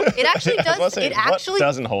hold up? It actually I was about does. to say, It actually what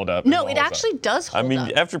doesn't hold up. No, and it holds up? actually does hold I mean,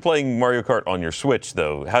 up. after playing Mario Kart on your Switch,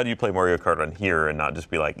 though, how do you play Mario Kart on here and not just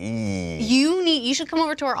be like, eee? You should come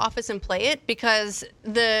over to our office and play it, because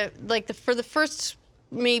for the first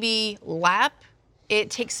maybe lap, it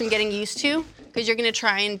takes some getting used to, because you're going to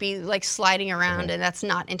try and be sliding around, and that's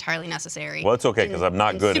not entirely necessary. Well, it's okay, because I'm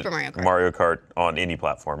not in good Super at Mario Kart. Mario Kart on any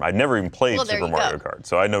platform. I've never even played Well, there Super you Mario go. Kart,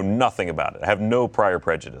 so I know nothing about it. I have no prior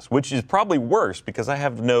prejudice, which is probably worse because I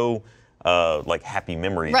have no happy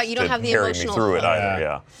memories Right, you don't to have the carry me emotional through it hook. either.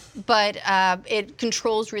 Yeah. Yeah. But it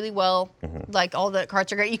controls really well. All the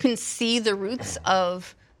carts are great. You can see the roots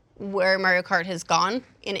of where Mario Kart has gone,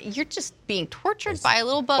 and you're just being tortured by a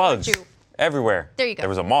little bug Bugs or two. everywhere. There you go. There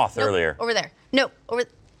was a moth Nope, earlier. Over there. No, over.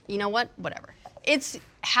 You know what? Whatever. It's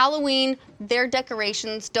Halloween. Their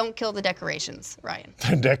decorations. Don't kill the decorations, Ryan.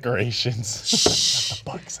 The decorations. The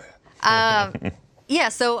bugs in. Yeah,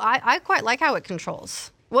 so I quite like how it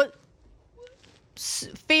controls. What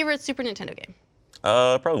favorite Super Nintendo game?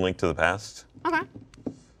 Probably Link to the Past. Okay.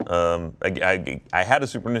 I had a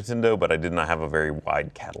Super Nintendo, but I did not have a very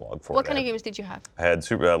wide catalog for it. What kind of games did you have? I had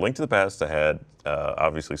Link to the Past. I had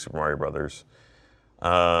obviously Super Mario Brothers.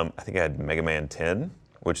 I think I had Mega Man 10,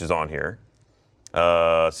 which is on here.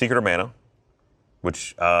 Secret of Mana,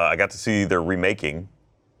 which I got to see they're remaking,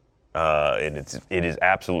 and it is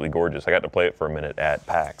absolutely gorgeous. I got to play it for a minute at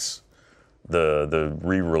PAX. The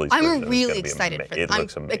re-release. version I'm is gonna really be excited for It that.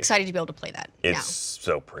 looks I'm amazing. excited to be able to play that It's now.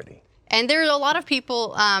 so pretty. And there are a lot of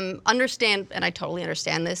people understand, and I totally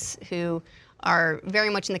understand this, who are very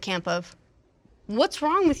much in the camp of, what's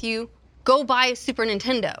wrong with you? Go buy a Super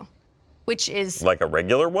Nintendo, which is Like a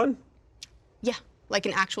regular one? yeah, like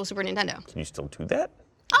an actual Super Nintendo. Can you still do that?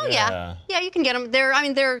 Oh Yeah. yeah, you can get them.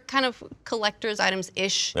 They're kind of collector's items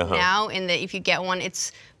ish now. In that if you get one,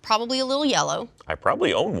 it's probably a little yellow. I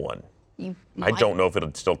probably own one. You I might- don't know if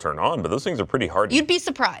it'll still turn on, but those things are pretty hard. You'd be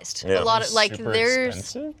surprised. Yeah. A lot of like Super there's.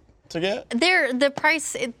 expensive to get. The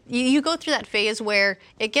price, you go through that phase where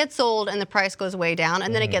it gets old and the price goes way down,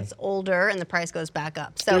 and then it gets older and the price goes back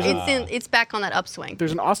up. So it's back on that upswing.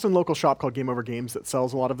 There's an Austin local shop called Game Over Games that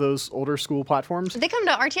sells a lot of those older school platforms. They come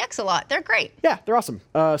to RTX a lot. They're great. Yeah, they're awesome.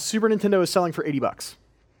 Super Nintendo is selling for $80.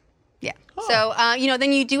 Yeah. So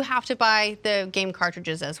then you do have to buy the game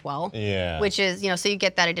cartridges as well. Yeah. Which is so you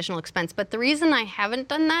get that additional expense. But the reason I haven't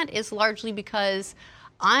done that is largely because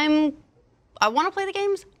I want to play the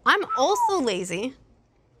games. I'm also lazy,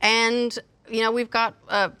 and we've got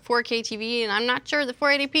a 4K TV, and I'm not sure the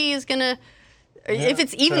 480p is gonna, if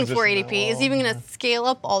it's even transition 480p, that is even gonna scale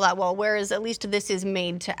up all that well. Whereas at least this is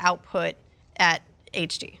made to output at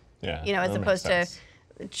HD. Yeah, As that makes opposed to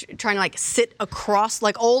sense. trying to like sit across,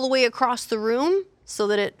 like all the way across the room, so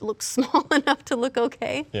that it looks small enough to look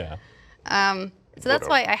okay. Yeah. So that's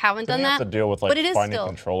why I haven't done You that. have to deal with but it like is finding still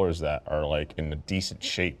controllers that are like in a decent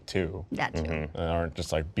shape too, that too. and aren't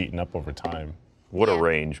just like beaten up over time. What a Yeah.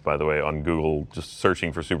 range, by the way, on Google, just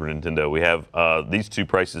searching for Super Nintendo. We have these two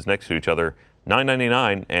prices next to each other,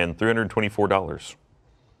 $999 and $324.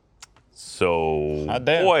 So, God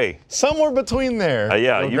damn. boy, Somewhere between there.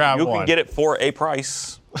 yeah, you'll you grab can one. get it for a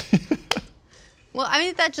price. Well, I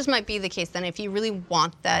mean, that just might be the case then. If you really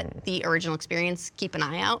want the original experience, keep an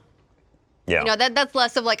eye out. Yeah. That's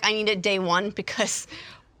less of like, I need it day one because,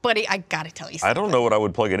 buddy, I gotta tell you something. I don't know what I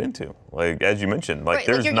would plug it into. Like, as you mentioned, like, Right,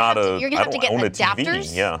 like, there's you're gonna not have to- a, you're gonna I have to don't get own a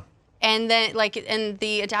adapters. TV. Yeah. And then, and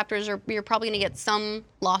the adapters you're probably gonna get some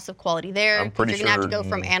loss of quality there. I'm pretty You're gonna have to sure- go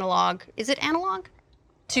from analog. Is it analog?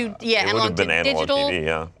 To it analog would've to been analog digital. TV,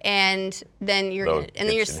 yeah. And then Though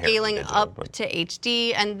you're it's scaling inherently digital, up but- to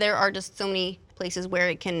HD, and there are just so many places where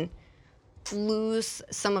it can lose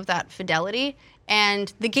some of that fidelity.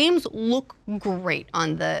 And the games look great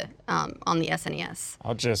on the SNES.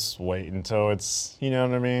 I'll just wait until it's, you know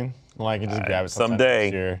what I mean? Like, and just grab it sometime someday.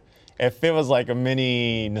 next year. If it was like a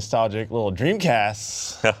mini nostalgic little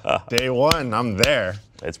Dreamcast, day one, I'm there.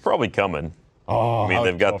 It's probably coming. Oh, I mean, I would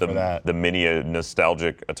they've got go for that. the mini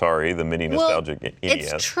nostalgic Atari, the mini nostalgic NES.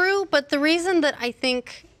 It's true, but the reason that I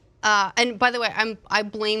think, and by the way, I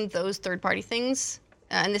blame those third-party things,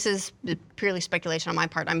 and this is purely speculation on my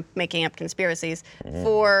part. I'm making up conspiracies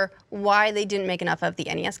for why they didn't make enough of the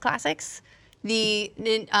NES classics.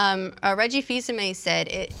 Reggie Fils-Aimé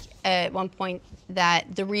said at one point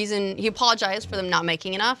that the reason he apologized for them not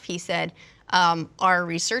making enough. He said our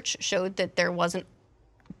research showed that there wasn't.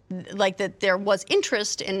 That there was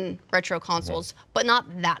interest in retro consoles, but not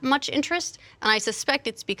that much interest. And I suspect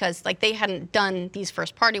it's because they hadn't done these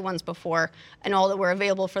first-party ones before, and all that were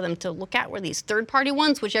available for them to look at were these third-party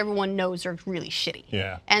ones, which everyone knows are really shitty.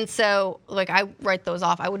 Yeah. And so, I write those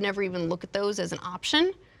off. I would never even look at those as an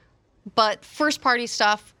option. But first-party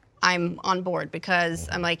stuff, I'm on board because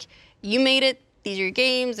I'm like, you made it. These are your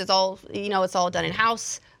games. It's all it's all done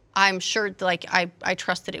in-house. I'm sure I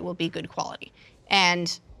trust that it will be good quality.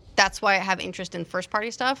 And that's why I have interest in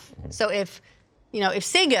first-party stuff. So if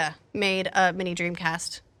Sega made a mini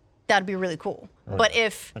Dreamcast, that'd be really cool. Right. But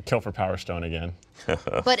if A kill for Power Stone again. I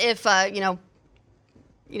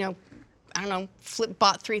don't know,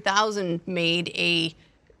 Flipbot 3000 made a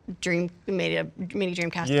mini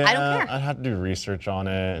Dreamcast. Yeah, I don't care. I'd have to do research on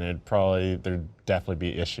it, and there'd definitely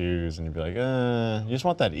be issues, and you'd be like, you just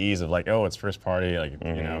want that ease of it's first party,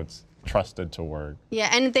 it's trusted to work. Yeah,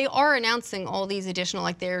 and they are announcing all these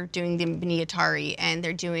additional, they're doing the mini Atari, and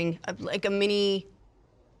they're doing a mini.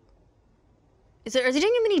 Are they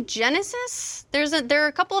doing a mini Genesis? There are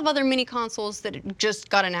a couple of other mini consoles that just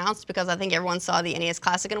got announced because I think everyone saw the NES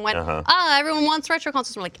Classic and went, everyone wants retro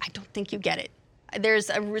consoles. I'm like, I don't think you get it. There's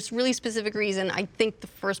a really specific reason. I think the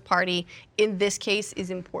first party in this case is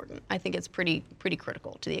important. I think it's pretty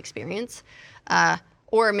critical to the experience.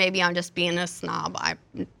 Or maybe I'm just being a snob. I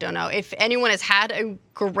don't know. If anyone has had a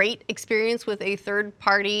great experience with a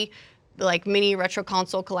third-party, mini retro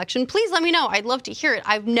console collection, please let me know. I'd love to hear it.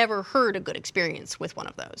 I've never heard a good experience with one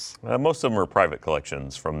of those. Most of them are private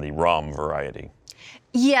collections from the ROM variety.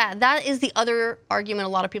 Yeah, that is the other argument a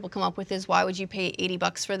lot of people come up with is why would you pay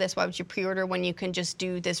 $80 for this? Why would you pre-order when you can just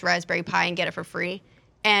do this Raspberry Pi and get it for free?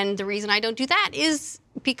 And the reason I don't do that is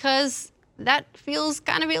because that feels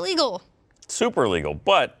kind of illegal. Super legal,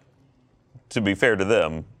 but to be fair to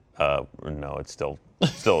them, no, it's still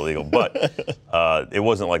illegal. But it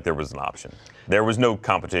wasn't like there was an option. There was no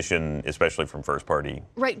competition, especially from first party.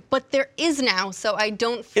 Right, but there is now, so I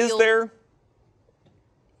don't feel. Is there?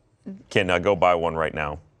 Can I go buy one right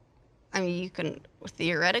now? I mean, you can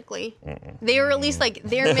theoretically. They are at least like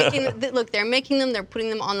they're making. Look, they're making them. They're putting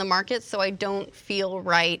them on the market, so I don't feel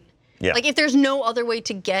right. Yeah. Like if there's no other way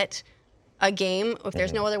to get a game, or if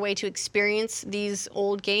there's no other way to experience these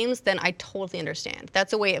old games, then I totally understand.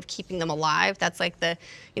 That's a way of keeping them alive. That's like the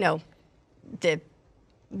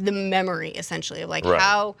memory essentially of like Right.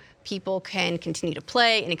 how people can continue to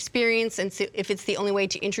play and experience. And so if it's the only way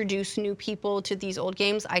to introduce new people to these old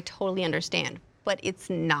games, I totally understand. But it's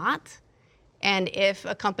not. And if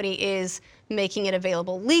a company is making it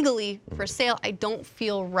available legally for sale, I don't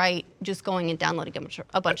feel right just going and downloading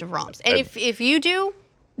a bunch of ROMs. And if you do,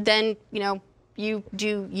 then you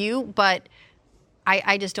do you. But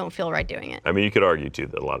I just don't feel right doing it. I mean, you could argue too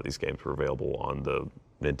that a lot of these games were available on the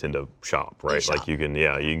Nintendo shop, right? Shop. Like you can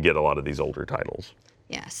get a lot of these older titles.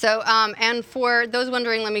 Yeah. So, and for those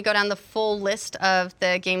wondering, let me go down the full list of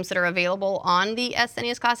the games that are available on the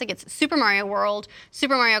SNES Classic. It's Super Mario World,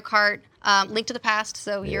 Super Mario Kart, Link to the Past.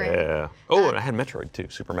 So you're in. Yeah. Oh, and I had Metroid too.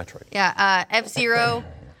 Super Metroid. Yeah. F-Zero,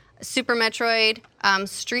 Super Metroid,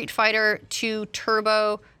 Street Fighter 2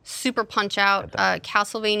 Turbo, Super Punch Out,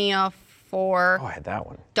 Castlevania 4, Oh, I had that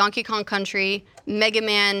one. Donkey Kong Country, Mega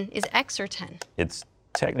Man. Is X or 10? It's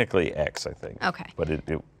technically X, I think. Okay. But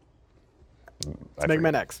It's Mega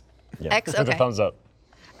Man X. Yeah. X. With a Okay. thumbs up.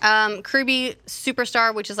 Kirby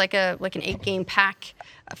Superstar, which is like an 8-game pack.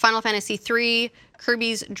 Final Fantasy 3,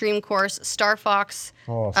 Kirby's Dream Course, Star Fox,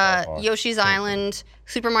 Oh, Star Fox. Yoshi's Island,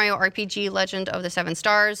 Super Mario RPG Legend of the Seven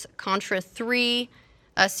Stars, Contra 3,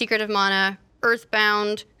 Secret of Mana,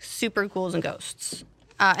 Earthbound, Super Ghouls and Ghosts,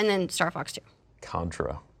 and then Star Fox 2.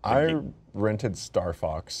 Contra. I rented Star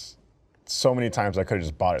Fox so many times I could have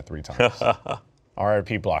just bought it 3 times.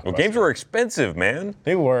 R.I.P. Blockbuster. Well, games were expensive, man.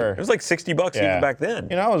 They were. It was like $60 Yeah. even back then.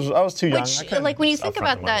 You know, I was too young. I Which, couldn't like, when you think upfront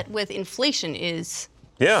about the money. that with inflation, is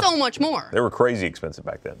Yeah. so much more. They were crazy expensive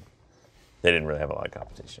back then. They didn't really have a lot of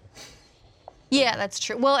competition. Yeah, that's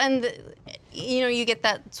true. Well, and you get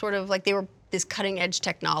that sort of like they were this cutting edge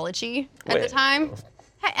technology at the Wait. time.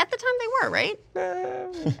 Hey, at the time they were, right?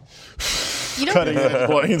 You don't. Cutting it,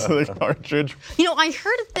 blowing into the cartridge. I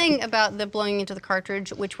heard a thing about the blowing into the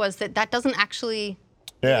cartridge, which was that doesn't actually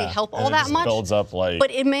really help all and it that just much. builds up like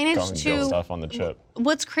But it managed gunk to. stuff on the chip.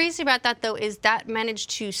 What's crazy about that though is that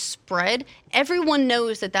managed to spread. Everyone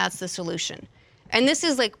knows that that's the solution. And this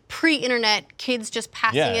is like pre-internet, kids just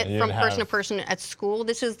passing Yeah, it you from didn't person to have- person at school.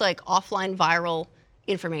 This is like offline viral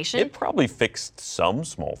information. It probably fixed some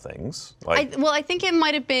small things. I think it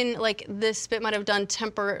might have been like this bit might have done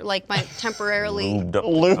might temporarily lubed up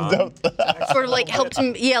the Lubed up. sort of like helped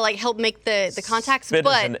him, help make the contacts, Spit is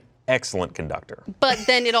but an excellent conductor.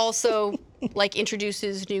 then it also like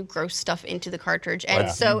introduces new gross stuff into the cartridge,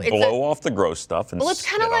 and so it's Blow off the gross stuff and well, it's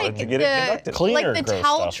kind of spit on it like to get it conducted. Cleaner the gross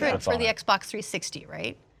towel stuff trick that's for on the it. Xbox 360,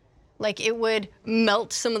 right? Like it would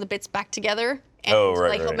melt some of the bits back together and Oh,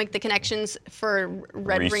 right, help right. make the connections for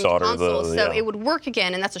red ring Resolder consoles, so yeah. it would work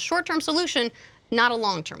again, and that's a short-term solution, not a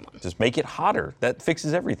long-term one. Just make it hotter. That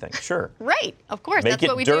fixes everything. Sure. Right, of course. Make that's it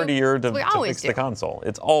what we dirtier do. to That's what we always fix do. the console.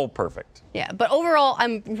 It's all perfect. Yeah, but overall,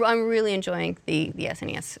 I'm really enjoying the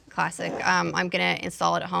SNES Classic. I'm gonna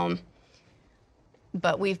install it at home.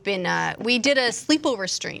 But we did a sleepover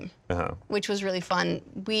stream, which was really fun.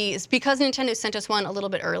 Because Nintendo sent us one a little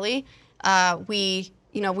bit early. We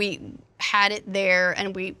had it there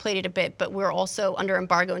and we played it a bit, but we were also under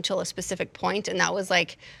embargo until a specific point, and that was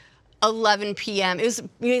like 11 p.m. It was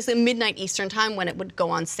basically midnight Eastern time when it would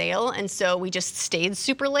go on sale, and so we just stayed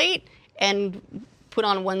super late and put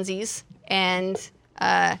on onesies and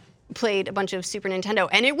played a bunch of Super Nintendo,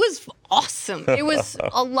 and it was awesome. It was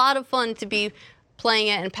a lot of fun to be playing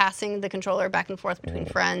it and passing the controller back and forth between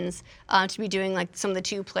friends, to be doing like some of the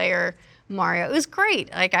 2-player Mario. It was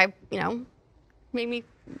great. Like made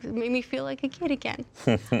me feel like a kid again.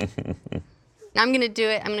 Now I'm gonna do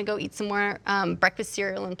it. I'm gonna go eat some more breakfast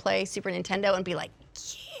cereal and play Super Nintendo and be like,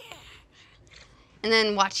 yeah. And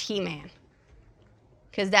then watch He-Man,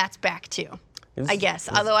 because that's back too. I guess.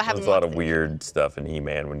 Although I haven't. There's a lot of watched it. weird stuff in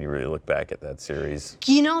He-Man when you really look back at that series.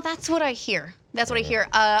 That's what I hear.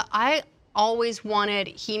 I always wanted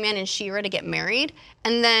He-Man and She-Ra to get married,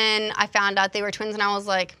 and then I found out they were twins, and I was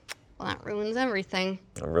like, well, that ruins everything.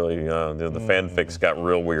 Really, the fanfics got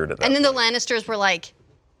real weird at that. And then the Lannisters were like,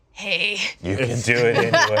 hey. You can do it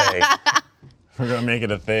anyway. We're gonna make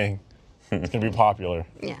it a thing. It's gonna be popular.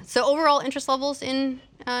 Yeah. So overall interest levels in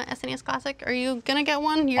SNES Classic, are you gonna get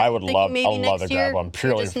one? You're I would thinking love, maybe I would love next to year? grab one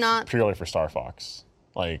You're just not. purely for Star Fox.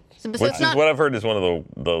 Like, So Which it's is not. what I've heard is one of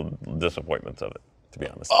the disappointments of it, to be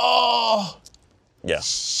honest. oh, Yeah.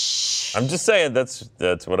 I'm just saying that's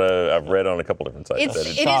what I've read on a couple different sites. It's- that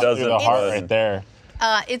it shot is- through the heart run- right there.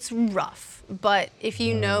 It's rough, but if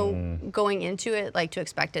you know going into it, like to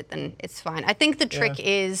expect it, then it's fine. I think the trick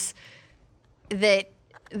is that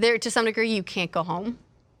there, to some degree, you can't go home.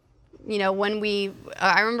 You know, when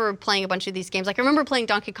I remember playing a bunch of these games. Like I remember playing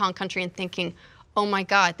Donkey Kong Country and thinking, "Oh my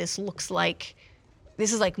God, this is like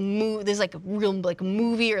a real like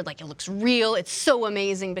movie, or like it looks real." It's so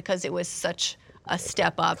amazing because it was such a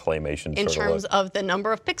step up Claymation in sort of terms look. of the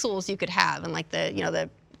number of pixels you could have and like the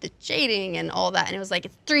shading and all that. And it was like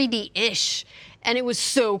it's 3D-ish, and it was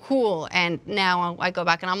so cool. And now I go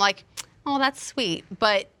back and I'm like, oh, that's sweet,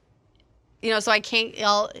 but so I can't.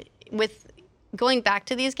 With going back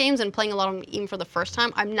to these games and playing a lot of them even for the first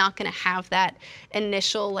time, I'm not going to have that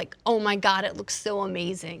initial like, oh my God, it looks so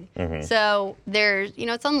amazing. So there's,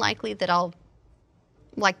 it's unlikely that I'll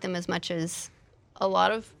like them as much as a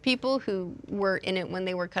lot of people who were in it when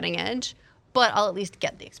they were cutting edge, but I'll at least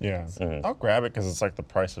get the experience. Yeah, I'll grab it because it's like the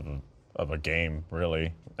price of a game,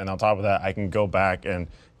 really. And on top of that, I can go back and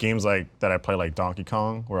games like that I play, like Donkey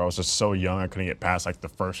Kong, where I was just so young I couldn't get past like the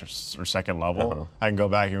first or second level. I can go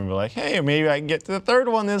back and be like, hey, maybe I can get to the third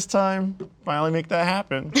one this time. Finally make that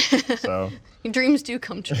happen. So Your dreams do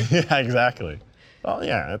come true. yeah, exactly. Well,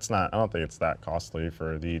 yeah, it's not. I don't think it's that costly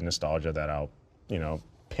for the nostalgia that I'll,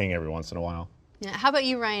 ping every once in a while. Yeah. How about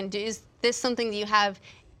you, Ryan? Is this something that you have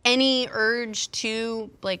any urge to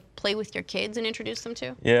like play with your kids and introduce them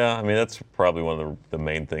to? Yeah, I mean that's probably one of the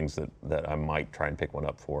main things that I might try and pick one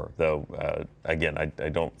up for. Though again, I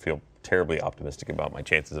don't feel terribly optimistic about my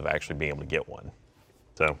chances of actually being able to get one.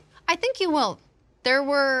 So I think you will. There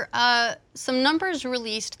were some numbers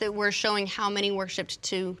released that were showing how many were shipped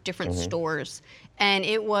to different stores, and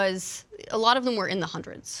it was a lot of them were in the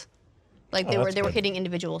hundreds. Like they were good. hitting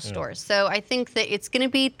individual stores. So I think that it's going to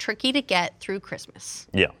be tricky to get through Christmas,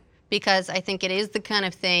 yeah, because I think it is the kind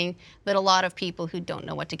of thing that a lot of people who don't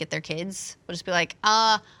know what to get their kids will just be like,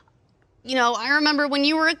 I remember when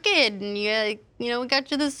you were a kid and we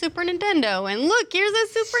got you the Super Nintendo, and look, here's a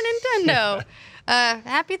Super Nintendo.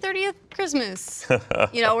 Happy 30th Christmas,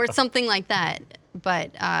 or something like that.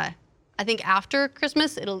 But I think after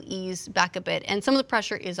Christmas, it'll ease back a bit. And some of the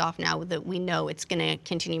pressure is off now that we know it's going to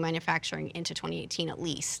continue manufacturing into 2018 at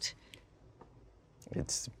least.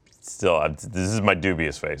 it's still this is my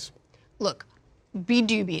dubious face. Look, be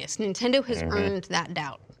dubious. Nintendo has earned that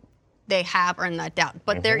doubt. They have earned that doubt.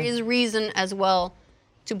 But there is reason as well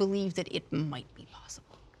to believe that it might be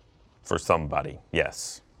possible. For somebody,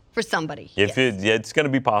 yes. For somebody. If yes. it's going to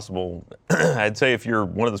be possible, I'd say if you're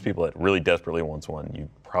one of those people that really desperately wants one, you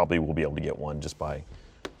probably will be able to get one just by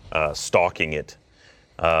stalking it,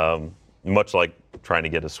 much like trying to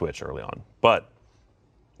get a Switch early on. But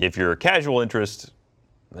if you're a casual interest,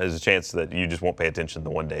 there's a chance that you just won't pay attention the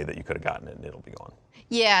one day that you could have gotten it and it'll be gone.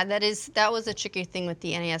 Yeah, that was a tricky thing with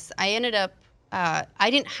the NES. I ended up, I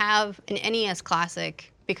didn't have an NES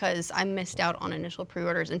Classic because I missed out on initial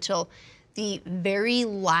pre-orders until the very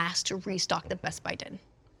last restock that Best Buy did.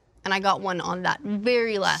 And I got one on that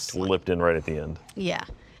very last one. Slipped in right at the end. Yeah.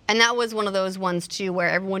 And that was one of those ones too where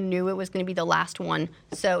everyone knew it was going to be the last one.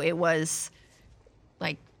 So it was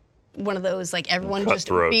like one of those, like everyone just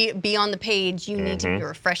Cutthroat. be on the page. You need to be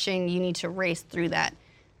refreshing. You need to race through that.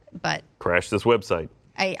 But Crash this website.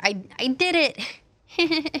 I did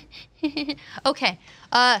it. Okay.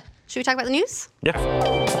 Should we talk about the news? Yeah.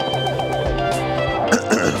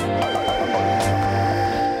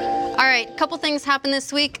 All right, a couple things happened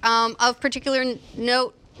this week. Of particular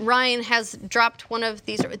note, Ryan has dropped one of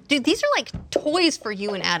these. Dude, these are like toys for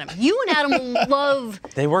you and Adam. You and Adam love.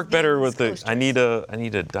 They work better these with the. coasters. I need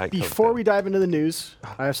a Diet Coke. Before we dive into the news,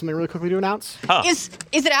 I have something really quickly to announce. Is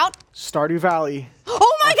it out? Stardew Valley.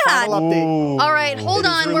 Oh my Final God! update. All right, hold It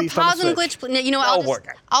is on. We're released on the pausing Switch. glitch. You know, what, Oh,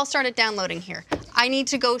 okay. I'll start it downloading here. I need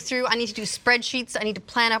to go through. I need to do spreadsheets. I need to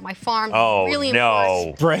plan out my farm. Oh really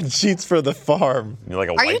no! important. Spreadsheets for the farm. You're like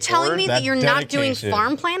a Are you whiteboard? telling me that That you're not doing dedication.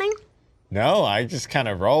 farm planning? No, I just kind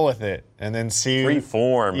of roll with it and then see. Free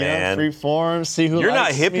form, man. Free form. See who. You're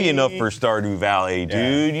not likes hippie me. enough for Stardew Valley,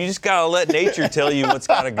 dude. You just gotta let nature tell you what's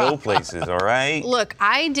gotta go places, all right? Look,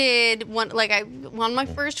 I did one. On my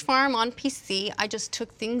first farm on PC, I just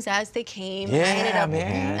took things as they came. Yeah,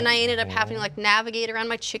 And I ended up having to like navigate around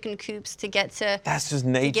my chicken coops to get to. That's just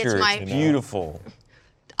get to nature. my- It's beautiful.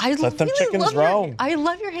 I Let them really chickens love roam. I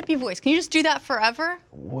love your hippie voice. Can you just do that forever?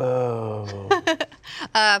 Whoa.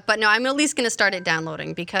 But no, I'm at least going to start it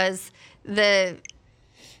downloading because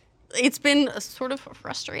it's been sort of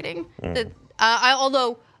frustrating.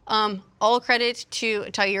 Although all credit to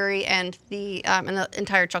Tayuri and the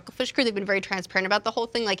entire Chucklefish crew, they've been very transparent about the whole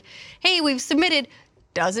thing. Like, hey, we've submitted.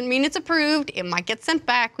 Doesn't mean it's approved. It might get sent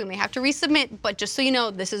back. We may have to resubmit. But just so you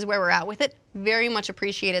know, this is where we're at with it. Very much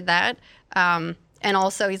appreciated that. And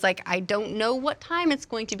also, he's like, I don't know what time it's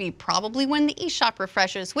going to be. Probably when the eShop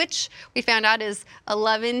refreshes, which we found out is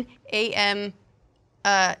 11 a.m.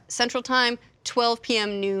 Central Time, 12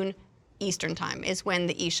 p.m. noon Eastern Time is when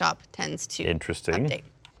the eShop tends to Interesting. update.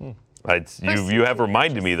 You have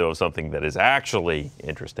reminded me, though, of something that is actually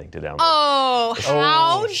interesting to download. Oh,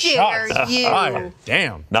 how dare shucks. you! God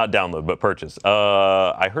damn. Not download, but purchase.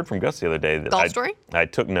 I heard from Gus the other day that Golf Story? I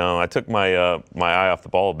took my my eye off the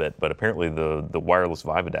ball a bit, but apparently the wireless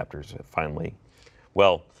Vive adapters have finally,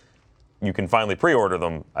 well, you can finally pre-order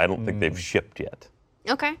them. I don't think they've shipped yet.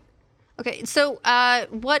 Okay. Okay, so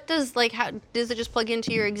what does, how does it just plug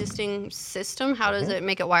into your existing system? How does it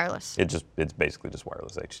make it wireless? It's basically just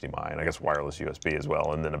wireless HDMI and I guess wireless USB as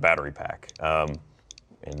well, and then a battery pack.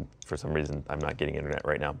 And for some reason, I'm not getting internet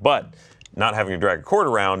right now. But not having to drag a cord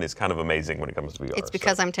around is kind of amazing when it comes to VR. It's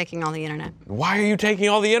because I'm taking all the internet. Why are you taking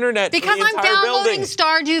all the internet? Because for the I'm entire downloading building?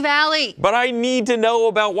 Stardew Valley. But I need to know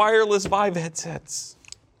about wireless Vive headsets.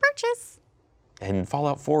 Purchase. And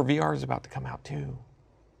Fallout 4 VR is about to come out too.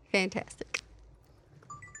 Fantastic.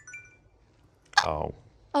 Oh,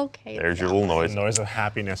 Okay. there's your little noise. Noise of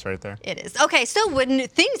happiness right there. It is. Okay, so when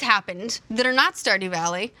things happened that are not Stardew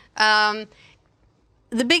Valley,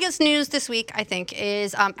 the biggest news this week, I think,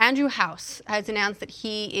 is Andrew House has announced that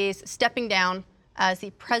he is stepping down as the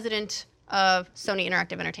president of Sony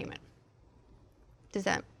Interactive Entertainment. Does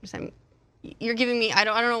that you're giving me, I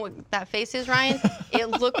don't know what that face is, Ryan. It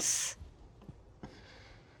looks,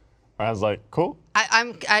 I was like, cool.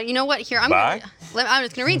 you know what? Here, I'm Bye. I'm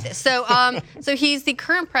just going to read this. So, so he's the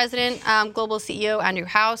current president, global CEO, Andrew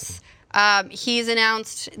House. He's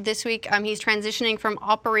announced this week he's transitioning from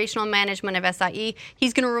operational management of SIE.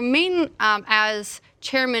 He's going to remain as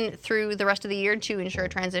chairman through the rest of the year to ensure a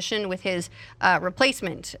transition with his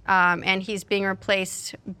replacement. And he's being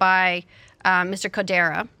replaced by Mr.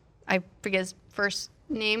 Kodera. I forget his first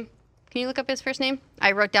name. Can you look up his first name?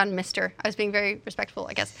 I wrote down Mr. I was being very respectful,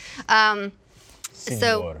 I guess.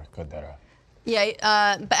 Senor Kodera.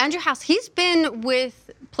 Yeah, but Andrew House, he's been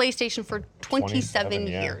with PlayStation for 27 27,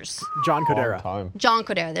 yeah. years. John Long Kodera. time. John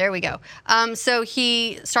Kodera, there we go. So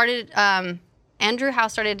he started, Andrew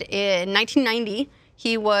House started in 1990.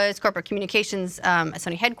 He was corporate communications at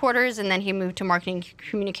Sony headquarters, and then he moved to marketing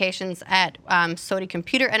communications at Sony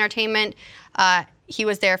Computer Entertainment. He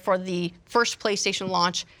was there for the first PlayStation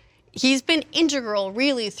launch. He's been integral,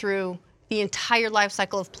 really, through the entire life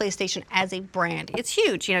cycle of PlayStation as a brand. It's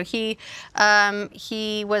huge. You know,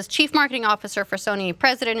 he was chief marketing officer for Sony,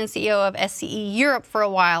 president and CEO of SCE Europe for a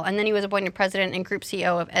while, and then he was appointed president and group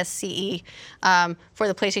CEO of SCE for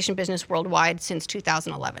the PlayStation business worldwide since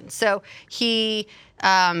 2011. So he's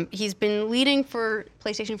been leading for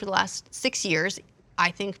PlayStation for the last 6 years. I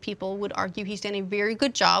think people would argue he's done a very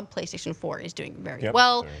good job. PlayStation 4 is doing very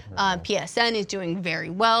well. PSN is doing very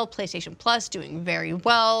well. PlayStation Plus doing very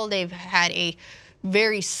well. They've had a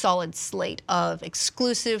very solid slate of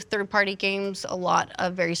exclusive third-party games, a lot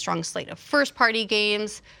of very strong slate of first-party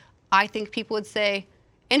games. I think people would say,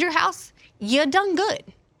 Andrew House, you done good.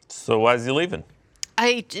 So why is he leaving?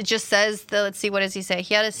 It just says, let's see, what does he say?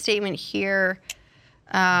 He had a statement here.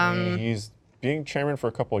 He's being chairman for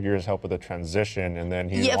a couple of years, help with the transition, and then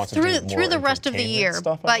he wants to do more through the rest of the entertainment year.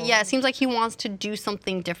 stuff, I But yeah, believe. it seems like he wants to do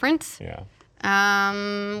something different. Yeah.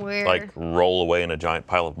 Where Like roll away in a giant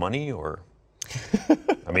pile of money, or?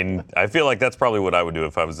 I mean, I feel like that's probably what I would do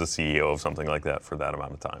if I was the CEO of something like that for that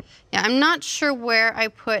amount of time. Yeah, I'm not sure where I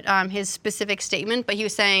put his specific statement, but he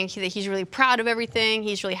was saying that he's really proud of everything.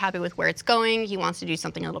 He's really happy with where it's going. He wants to do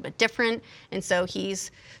something a little bit different, and so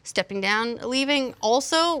he's stepping down, leaving.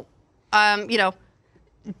 Also, you know,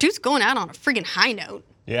 dude's going out on a friggin' high note.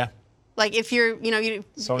 Yeah. Like if you're, you know,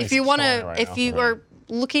 Sony's if you want killing it to, right if now. you are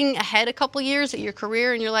looking ahead a couple years at your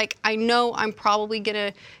career and you're like, I know I'm probably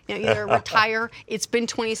gonna, you know, either retire. It's been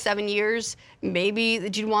 27 years. Maybe the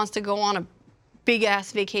dude wants to go on a big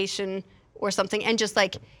ass vacation or something and just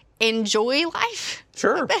like enjoy life.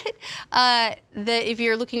 Sure. A bit. That if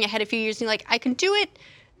you're looking ahead a few years and you're like, I can do it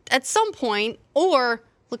at some point, or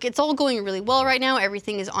look, it's all going really well right now.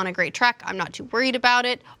 Everything is on a great track. I'm not too worried about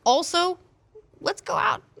it. Also, let's go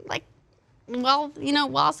out like, well, you know,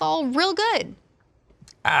 while it's all real good.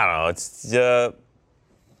 I don't know. It's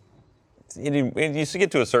you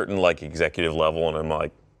get to a certain like executive level, and I'm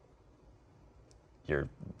like,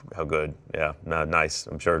 how good? Yeah, no, nice.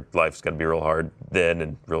 I'm sure life's gonna be real hard then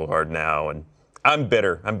and real hard now, and I'm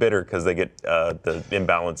bitter. I'm bitter because they get the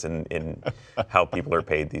imbalance in how people are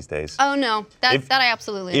paid these days. Oh no, that I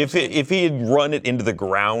absolutely. If he had run it into the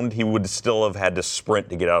ground, he would still have had to sprint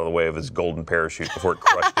to get out of the way of his golden parachute before it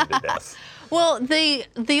crushed him to death. Well,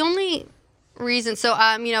 the only reason, so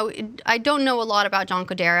I don't know a lot about John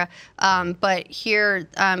Kodera, but here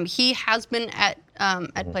he has been at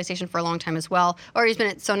PlayStation for a long time as well, or he's been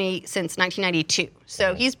at Sony since 1992.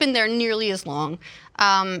 So he's been there nearly as long.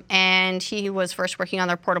 And he was first working on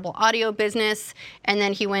their portable audio business, and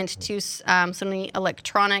then he went to Sony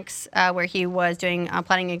Electronics, where he was doing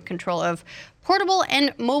planning and control of portable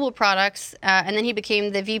and mobile products, and then he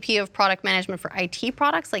became the VP of product management for IT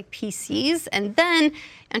products like PCs, and then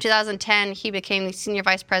in 2010 he became the senior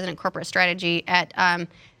vice president corporate strategy at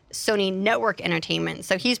Sony Network Entertainment.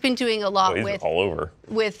 So he's been doing a lot with all over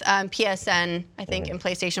with PSN, I think, and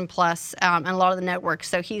PlayStation Plus, and a lot of the networks.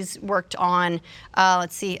 So he's worked on,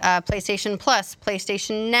 PlayStation Plus,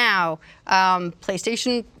 PlayStation Now,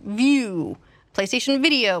 PlayStation View, PlayStation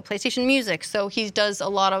Video, PlayStation Music. So he does a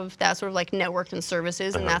lot of that sort of like network and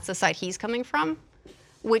services, and that's the side he's coming from,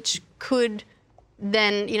 which could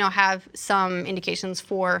then, have some indications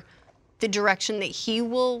for the direction that he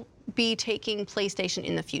will be taking PlayStation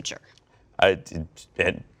in the future. I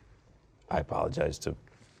apologize to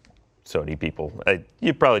Sony people.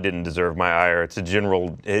 You probably didn't deserve my ire. It's a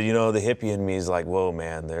general, the hippie in me is like, whoa,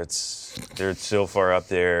 man, they're so far up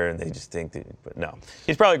there, and they just think that, but no.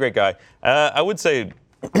 He's probably a great guy. I would say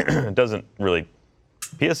it doesn't really,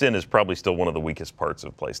 PSN is probably still one of the weakest parts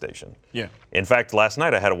of PlayStation. Yeah. In fact, last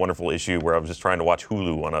night I had a wonderful issue where I was just trying to watch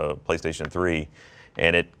Hulu on a PlayStation 3,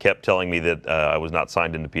 and it kept telling me that I was not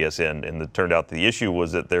signed into PSN, and it turned out the issue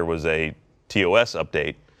was that there was a TOS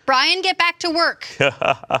update. Brian, get back to work. There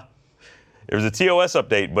was a TOS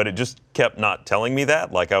update, but it just kept not telling me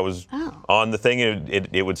that. Like I was on the thing, and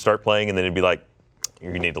it would start playing, and then it'd be like,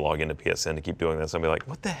 you need to log into PSN to keep doing this. I'd be like,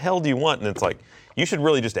 what the hell do you want? And it's like, you should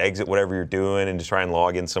really just exit whatever you're doing and just try and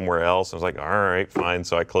log in somewhere else. I was like, all right, fine.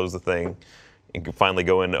 So I closed the thing and could finally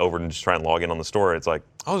go in over and just try and log in on the store. It's like,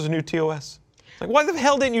 oh, there's a new TOS. Like, why the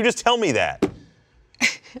hell didn't you just tell me that?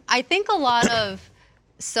 I think a lot of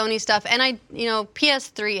Sony stuff, and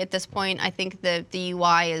PS3 at this point, I think the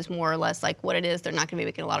UI is more or less like what it is. They're not going to be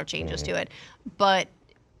making a lot of changes to it. But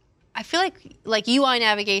I feel like UI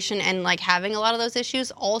navigation and like having a lot of those issues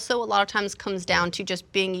also a lot of times comes down to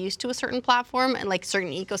just being used to a certain platform and like certain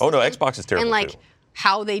ecosystems. Oh no, Xbox is terrible and like too.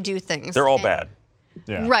 how they do things. They're all bad.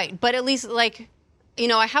 Yeah. Right, but at least like,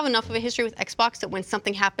 I have enough of a history with Xbox that when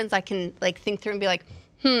something happens, I can like think through and be like,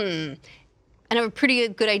 and I have a pretty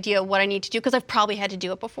good idea of what I need to do because I've probably had to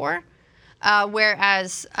do it before.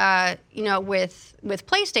 Whereas, with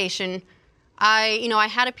PlayStation, I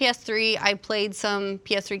had a PS3. I played some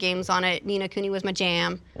PS3 games on it. Ni no Kuni was my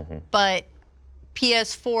jam. But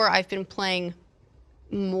PS4, I've been playing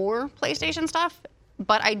more PlayStation stuff,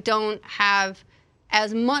 but I don't have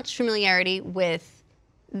as much familiarity with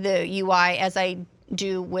the UI as I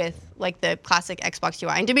do with like the classic Xbox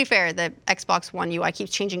UI. And to be fair, the Xbox One UI keeps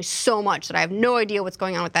changing so much that I have no idea what's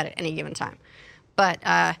going on with that at any given time. But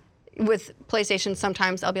with PlayStation,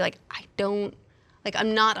 sometimes I'll be like,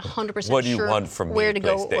 I'm not 100% sure where to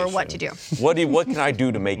go or what to do. What can I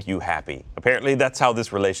do to make you happy? Apparently, that's how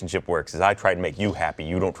this relationship works. Is I try to make you happy.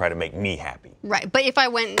 You don't try to make me happy. Right. But if I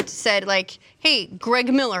went and said like, "Hey,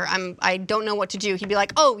 Greg Miller, I don't know what to do," he'd be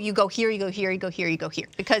like, "Oh, you go here, you go here, you go here, you go here,"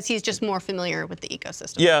 because he's just more familiar with the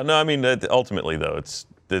ecosystem. Yeah. No. I mean, ultimately, though,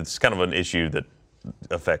 it's kind of an issue that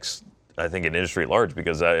affects, I think, an industry at large,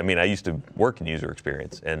 because I used to work in user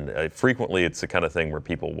experience, and frequently it's the kind of thing where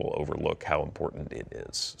people will overlook how important it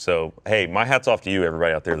is. So, hey, my hat's off to you,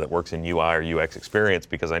 everybody out there that works in UI or UX experience,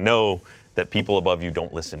 because I know that people above you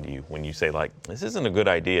don't listen to you when you say like, this isn't a good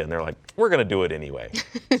idea, and they're like, we're going to do it anyway.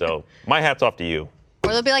 So my hat's off to you.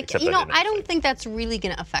 Or they'll be like, I don't think that's really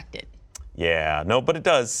going to affect it. Yeah, no, but it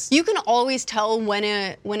does. You can always tell when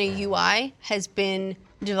a UI has been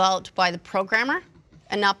developed by the programmer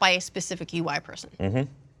and not by a specific UI person.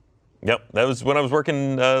 Yep, that was when I was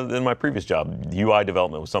working in my previous job. UI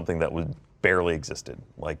development was something that barely existed.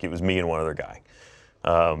 Like, it was me and one other guy.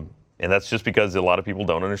 And that's just because a lot of people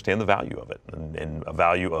don't understand the value of it, and a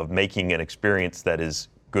value of making an experience that is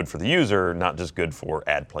good for the user, not just good for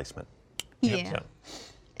ad placement. Yeah,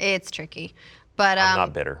 it's tricky. But I'm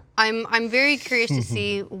not bitter. I'm very curious to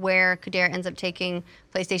see where Kodera ends up taking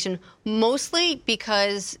PlayStation, mostly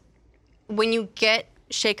because when you get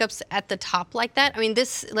shakeups at the top like that, I mean,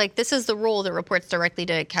 this is the role that reports directly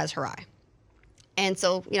to Kaz Hirai. And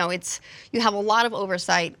so, you have a lot of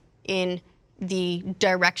oversight in the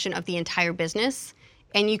direction of the entire business,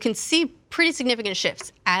 and you can see pretty significant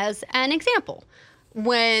shifts. As an example,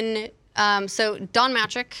 when so Don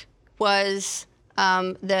Matrick was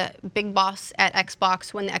the big boss at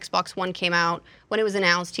Xbox when the Xbox One came out. When it was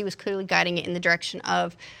announced, he was clearly guiding it in the direction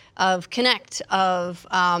of Kinect, of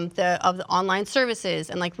the online services,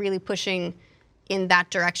 and like really pushing in that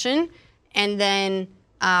direction. And then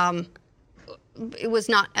it was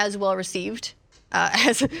not as well received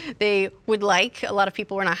as they would like. A lot of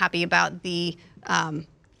people were not happy about the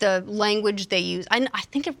language they use. I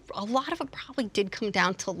think a lot of it probably did come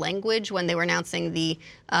down to language when they were announcing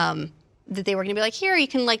that they were going to be like, here, you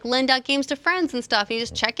can like lend out games to friends and stuff. And you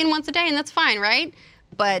just check in once a day, and that's fine, right?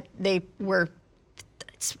 But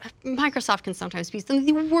Microsoft can sometimes be some of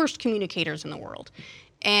the worst communicators in the world.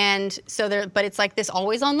 And so but it's like this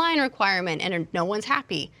always online requirement, and no one's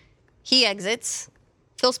happy. He exits.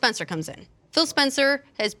 Phil Spencer comes in. Phil Spencer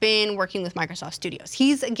has been working with Microsoft Studios.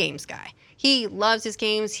 He's a games guy. He loves his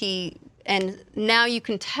games. And now you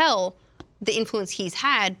can tell the influence he's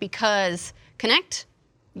had because Kinect,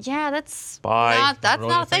 that's not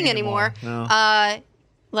a thing anymore. No.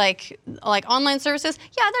 Like online services,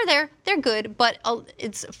 they're there, they're good, but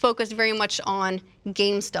it's focused very much on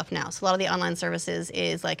game stuff now. So a lot of the online services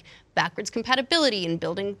is like backwards compatibility and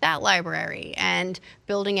building that library and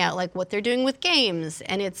building out like what they're doing with games.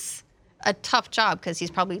 And it's a tough job because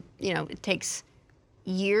he's probably, it takes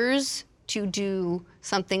years to do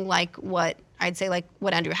something like what I'd say like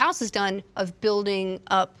what Andrew House has done of building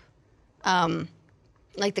up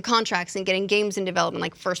like the contracts and getting games in development,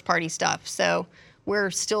 like first party stuff. So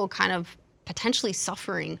we're still kind of potentially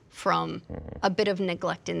suffering from a bit of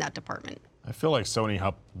neglect in that department. I feel like Sony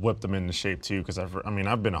helped whip them into shape too, because I've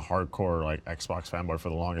been a hardcore like Xbox fanboy for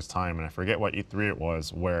the longest time, and I forget what E3 it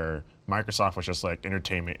was where Microsoft was just like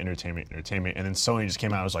entertainment, and then Sony just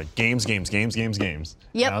came out and was like games. Yep.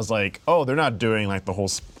 And I was like, oh, they're not doing like the whole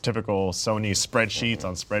typical Sony spreadsheets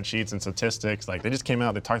on spreadsheets and statistics. Like they just came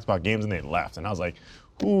out, they talked about games, and they left, and I was like,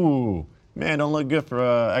 ooh. Man, don't look good for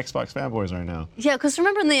Xbox fanboys right now. Yeah, because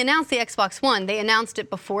remember when they announced the Xbox One, they announced it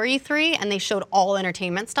before E3, and they showed all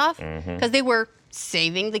entertainment stuff, because they were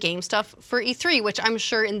saving the game stuff for E3, which I'm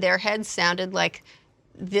sure in their heads sounded like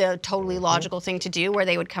the totally logical thing to do, where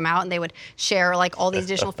they would come out and they would share like all these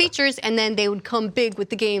additional features, and then they would come big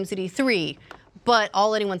with the games at E3. But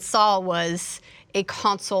all anyone saw was a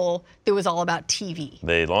console that was all about TV.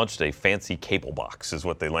 They launched a fancy cable box, is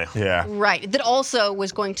what they launched. Yeah. Right. That also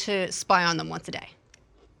was going to spy on them once a day.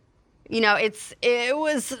 It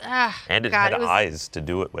was. And it had eyes to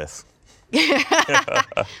do it with.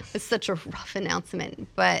 It's such a rough announcement,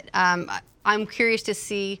 but I'm curious to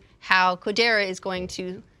see how Codera is going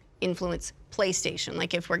to influence PlayStation.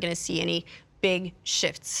 Like if we're going to see any big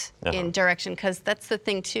shifts in direction, because that's the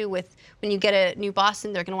thing too with when you get a new boss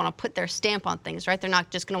in, they're going to want to put their stamp on things, right? They're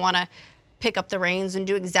not just going to want to pick up the reins and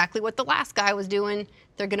do exactly what the last guy was doing.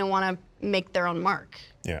 They're going to want to make their own mark.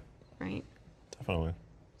 Yeah. Right. Definitely.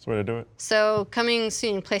 That's the way to do it. So coming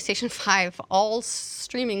soon, PlayStation 5, all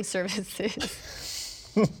streaming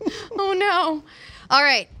services. Oh no. All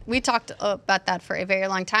right, we talked about that for a very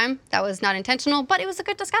long time. That was not intentional, but it was a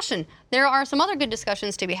good discussion. There are some other good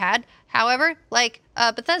discussions to be had. However, like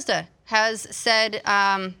Bethesda has said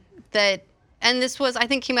that, and this was, I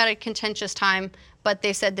think, came at a contentious time, but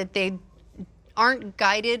they said that they aren't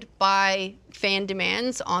guided by fan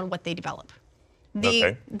demands on what they develop.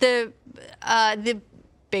 The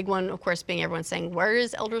big one, of course, being everyone saying, where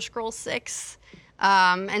is Elder Scrolls 6?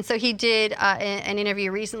 And so he did an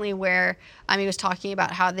interview recently where he was talking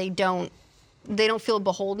about how they don't feel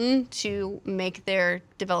beholden to make their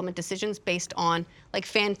development decisions based on like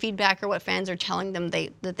fan feedback or what fans are telling them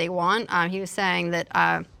that they want. He was saying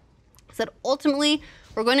that ultimately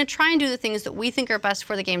we're going to try and do the things that we think are best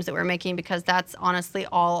for the games that we're making, because that's honestly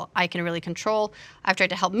all I can really control. I've tried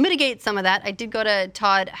to help mitigate some of that. I did go to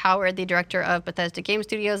Todd Howard, the director of Bethesda Game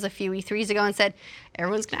Studios, a few E3s ago and said,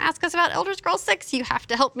 everyone's going to ask us about Elder Scrolls 6. You have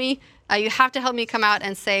to help me. You have to help me come out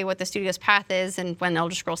and say what the studio's path is and when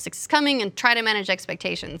Elder Scrolls 6 is coming, and try to manage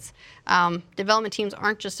expectations. Development teams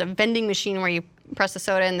aren't just a vending machine where you press a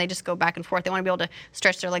soda and they just go back and forth. They want to be able to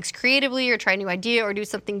stretch their legs creatively or try a new idea or do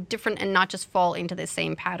something different and not just fall into the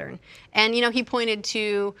same pattern. And, he pointed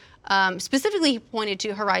to, specifically he pointed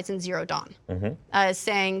to Horizon Zero Dawn,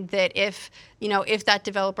 saying that if that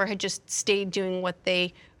developer had just stayed doing what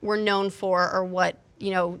they were known for or what,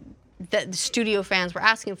 that the studio fans were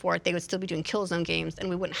asking for, they would still be doing Killzone games and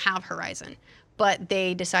we wouldn't have Horizon. But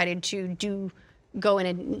they decided to go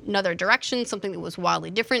in another direction, something that was wildly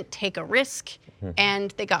different, take a risk, and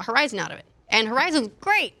they got Horizon out of it. And Horizon's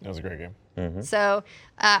great. That was a great game. So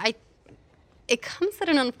it comes at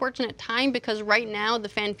an unfortunate time because right now the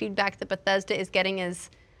fan feedback that Bethesda is getting is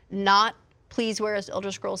not please where is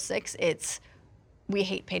Elder Scrolls 6, it's we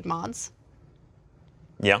hate paid mods.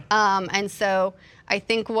 Yeah. And so I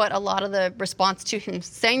think what a lot of the response to him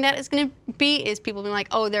saying that is going to be is people being like,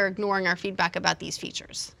 oh, they're ignoring our feedback about these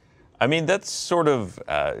features. I mean, that's sort of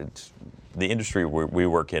the industry we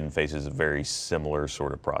work in faces a very similar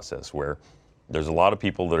sort of process where there's a lot of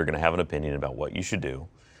people that are going to have an opinion about what you should do.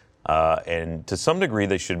 And to some degree,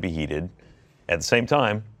 they should be heeded. At the same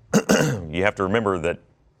time, you have to remember that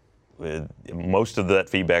most of that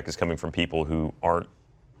feedback is coming from people who aren't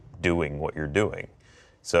doing what you're doing.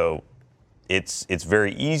 So it's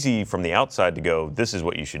very easy from the outside to go, this is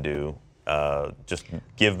what you should do. Just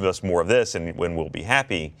give us more of this and when we'll be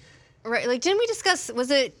happy. Right, like didn't we discuss, was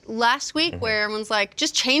it last week where everyone's like,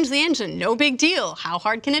 just change the engine, no big deal. How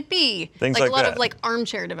hard can it be? Things like like a lot that. of like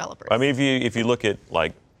armchair developers. I mean, if you look at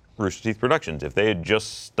like Rooster Teeth Productions, if they had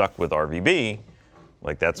just stuck with RVB,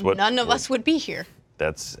 like that's what none of us would be here.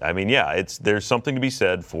 I mean, yeah, there's something to be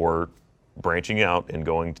said for branching out and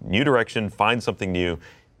going new direction, find something new.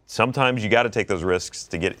 Sometimes you got to take those risks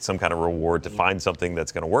to get some kind of reward to find something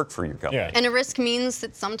that's going to work for your company. Yeah. And a risk means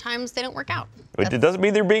that sometimes they don't work out. But it doesn't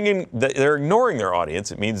mean they're ignoring their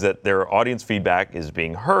audience. It means that their audience feedback is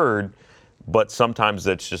being heard, but sometimes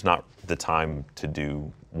that's just not the time to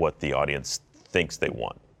do what the audience thinks they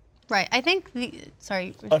want. Right, I think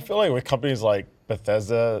sorry. I feel like with companies like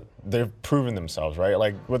Bethesda, they've proven themselves, right?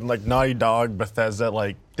 Like with like Naughty Dog, Bethesda,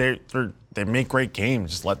 like they make great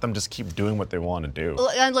games. Just let them just keep doing what they want to do.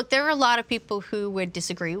 Look, there are a lot of people who would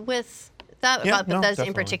disagree with that Yeah, about no, Bethesda in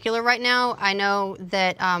definitely. particular right now. I know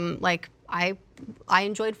that like I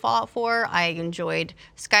enjoyed Fallout 4. I enjoyed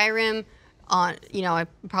Skyrim. I'm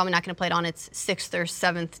probably not going to play it on its 6th or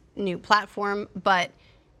 7th new platform, but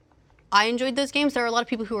I enjoyed those games. There are a lot of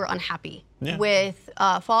people who are unhappy with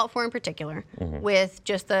Fallout 4 in particular, with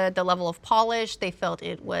just the level of polish. They felt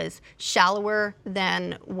it was shallower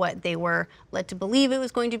than what they were led to believe it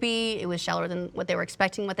was going to be. It was shallower than what they were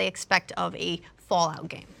expecting, what they expect of a Fallout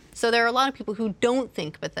game. So there are a lot of people who don't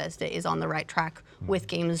think Bethesda is on the right track with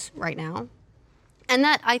games right now. And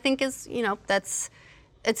that, I think, is,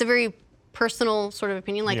 it's a very personal sort of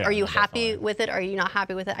opinion. Like, Yeah, are you no, happy definitely. with it? Are you not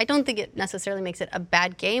happy with it? I don't think it necessarily makes it a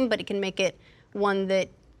bad game, but it can make it one that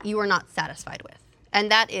you are not satisfied with. And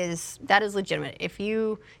that is legitimate. If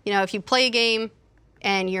you play a game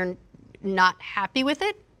and you're not happy with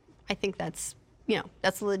it, I think that's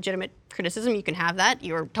a legitimate criticism. You can have that.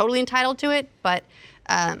 You're totally entitled to it. But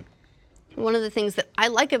one of the things that I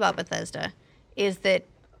like about Bethesda is that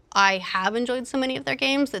I have enjoyed so many of their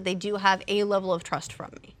games that they do have a level of trust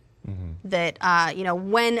from me. That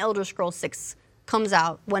when Elder Scrolls 6 comes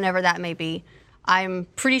out, whenever that may be, I'm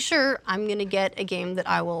pretty sure I'm gonna get a game that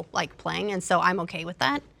I will like playing, and so I'm okay with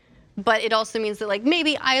that. But it also means that like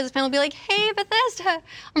maybe I as a fan will be like, hey Bethesda,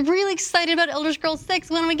 I'm really excited about Elder Scrolls 6.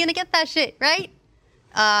 When am I gonna get that shit, right?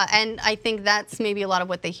 And I think that's maybe a lot of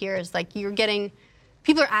what they hear is like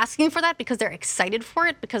people are asking for that because they're excited for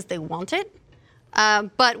it, because they want it.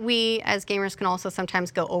 But we as gamers can also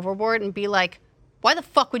sometimes go overboard and be like, why the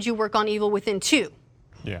fuck would you work on Evil Within 2?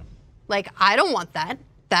 Yeah. Like, I don't want that.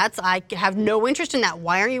 I have no interest in that.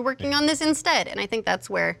 Why aren't you working on this instead? And I think that's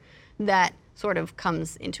where that sort of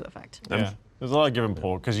comes into effect. Yeah. There's a lot of give and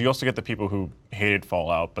pull because you also get the people who hated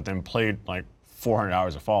Fallout but then played like 400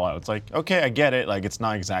 hours of Fallout. It's like, okay, I get it. Like, it's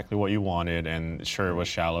not exactly what you wanted, and sure, it was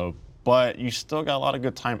shallow, but you still got a lot of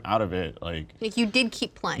good time out of it. Like you did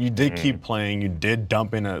keep playing. you did keep playing. You did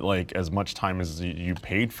dump in like as much time as you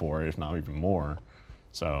paid for it, if not even more.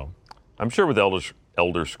 So I'm sure with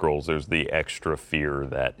Elder Scrolls, there's the extra fear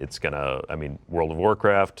that it's gonna. I mean, World of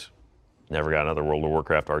Warcraft never got another World of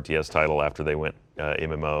Warcraft RTS title after they went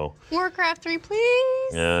MMO. Warcraft 3,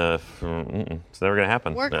 please. It's never gonna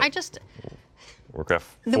happen. Warcraft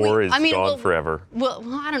 4 is gone forever. Well,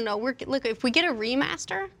 I don't know. Look, if we get a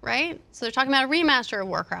remaster, right? So they're talking about a remaster of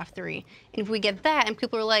Warcraft 3. And if we get that and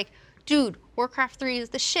people are like, dude, Warcraft 3 is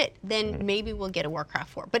the shit, then maybe we'll get a Warcraft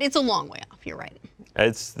 4. But it's a long way off, you're right.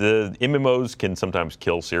 It's the MMOs can sometimes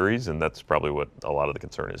kill series, and that's probably what a lot of the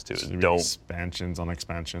concern is too. Is don't expansions on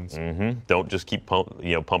expansions. don't just keep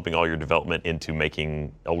pumping all your development into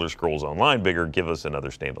making Elder Scrolls Online bigger. Give us another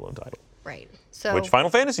standalone title. Right. So Which Final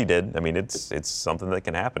Fantasy did. I mean, it's something that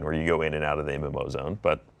can happen where you go in and out of the MMO zone,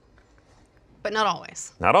 but not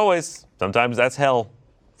always. not always. Sometimes that's hell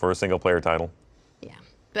for a single player title. Yeah.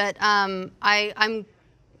 But I'm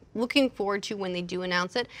looking forward to when they do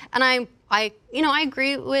announce it. And I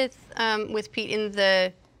agree with Pete in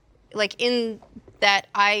that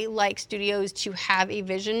I like studios to have a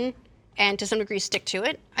vision and to some degree stick to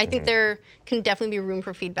it. I think there can definitely be room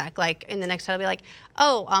for feedback. Like in the next title, be like,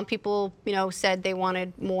 people, said they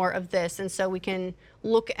wanted more of this, and so we can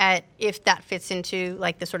look at if that fits into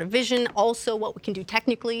like the sort of vision, also what we can do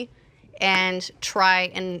technically, and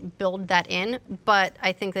try and build that in. But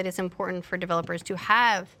I think that it's important for developers to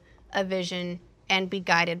have a vision and be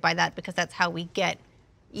guided by that, because that's how we get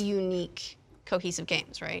unique, cohesive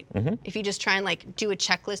games, right? If you just try and like do a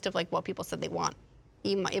checklist of like what people said they want,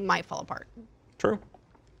 it might fall apart. True.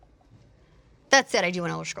 That said, I do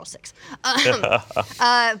want Elder Scrolls 6.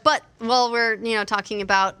 But while we're talking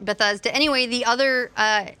about Bethesda, anyway, the other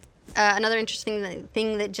another interesting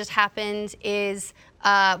thing that just happened is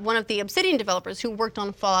one of the Obsidian developers who worked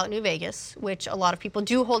on Fallout New Vegas, which a lot of people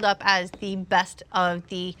do hold up as the best of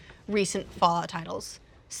the recent Fallout titles,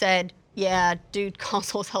 said, "Yeah, dude,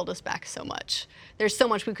 consoles held us back so much. There's so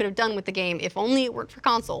much we could have done with the game if only it worked for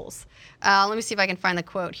consoles." Let me see if I can find the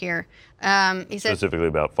quote here. He said, Specifically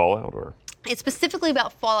about Fallout, or? It's specifically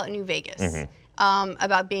about Fallout New Vegas,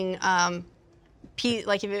 about being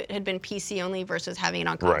like if it had been PC only versus having it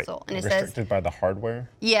on console. Right. And it Restricted says, by the hardware.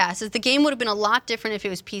 yeah, it says the game would have been a lot different if it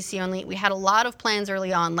was PC only. We had a lot of plans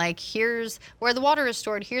early on, like here's where the water is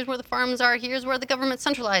stored, here's where the farms are, here's where the government's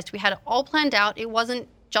centralized. We had it all planned out. It wasn't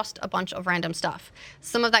just a bunch of random stuff.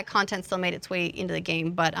 Some of that content still made its way into the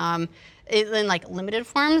game, but in like limited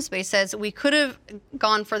forms. But he says we could have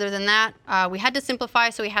gone further than that. We had to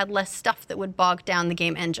simplify, so we had less stuff that would bog down the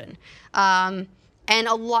game engine. And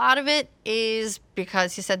a lot of it is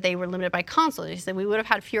because he said they were limited by consoles. He said we would have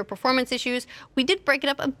had fewer performance issues. We did break it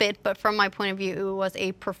up a bit, but from my point of view, it was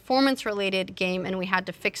a performance-related game, and we had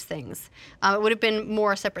to fix things. It would have been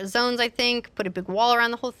more separate zones, I think, put a big wall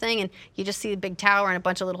around the whole thing, and you just see a big tower and a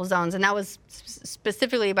bunch of little zones. And that was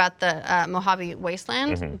specifically about the Mojave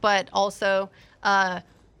Wasteland, but also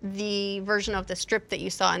the version of the strip that you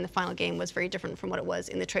saw in the final game was very different from what it was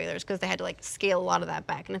in the trailers, because they had to like scale a lot of that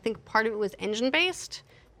back. And I think part of it was engine based,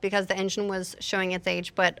 because the engine was showing its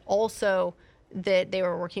age, but also that they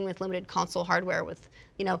were working with limited console hardware with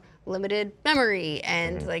limited memory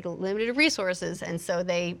and like limited resources, and so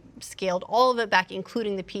they scaled all of it back,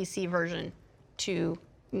 including the PC version, to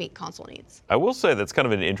meet console needs. I will say that's kind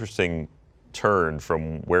of an interesting turn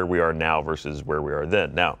from where we are now versus where we are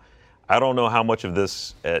then. Now, I don't know how much of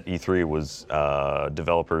this at E3 was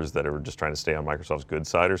developers that are just trying to stay on Microsoft's good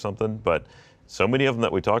side or something, but so many of them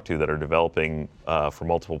that we talked to that are developing for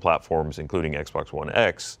multiple platforms, including Xbox One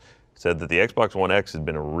X, said that the Xbox One X has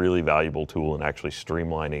been a really valuable tool in actually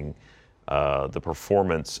streamlining the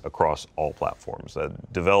performance across all platforms.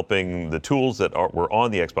 Developing the tools that were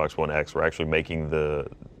on the Xbox One X were actually making the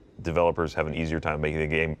developers have an easier time making the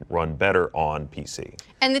game run better on PC.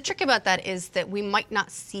 And the trick about that is that we might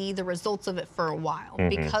not see the results of it for a while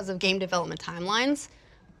because of game development timelines.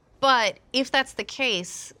 But if that's the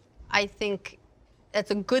case, I think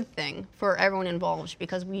that's a good thing for everyone involved,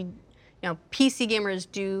 because PC gamers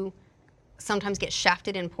do sometimes get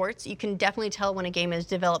shafted in ports. You can definitely tell when a game is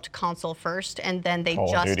developed console first, and then they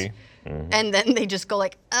Call of Duty. and then they just go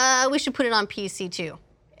like, we should put it on PC too.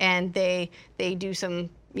 And they do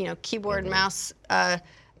some keyboard and mouse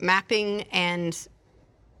mapping, and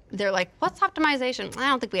they're like, what's optimization? I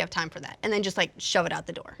don't think we have time for that. And then just like shove it out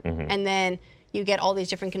the door. And then you get all these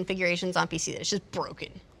different configurations on PC that's just broken.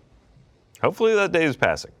 Hopefully that day is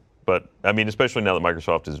passing. But I mean, especially now that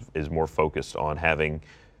Microsoft is more focused on having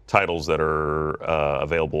titles that are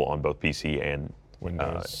available on both PC and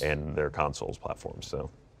Windows and their consoles platforms. So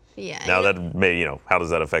Yeah. now that may, how does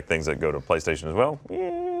that affect things that go to PlayStation as well?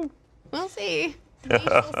 Yeah. We'll see. We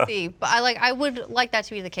shall see. But I would like that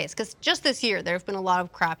to be the case, because just this year there have been a lot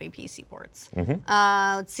of crappy PC ports.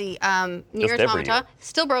 Let's see. Nier every Automata year.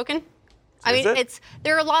 still broken. I Is mean, it?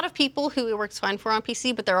 there are a lot of people who it works fine for on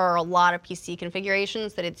PC, but there are a lot of PC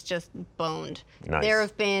configurations that it's just boned. Nice. There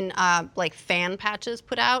have been like fan patches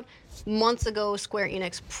put out months ago. Square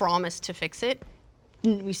Enix promised to fix it.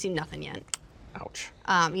 We've seen nothing yet. Ouch.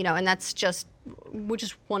 And that's just, which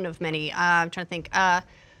is one of many. I'm trying to think.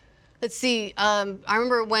 Let's see. I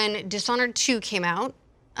remember when Dishonored 2 came out.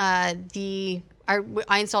 I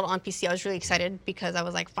installed it on PC. I was really excited because I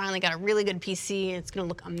was like, finally got a really good PC. It's going to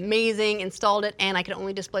look amazing. Installed it, and I could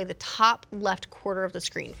only display the top left quarter of the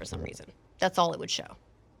screen for some reason. That's all it would show.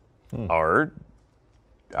 Ard?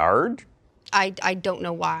 I don't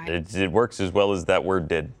know why. It works as well as that word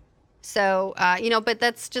did. So, but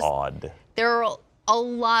that's just, Odd. there are a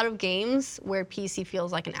lot of games where PC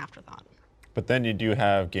feels like an afterthought. But then you do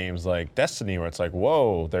have games like Destiny where it's like,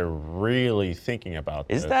 whoa, they're really thinking about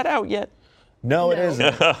this. Is that out yet? No, it No.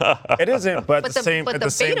 isn't. It isn't. But But at the the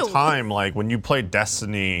same beta time, like when you play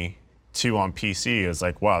Destiny 2 on PC, it's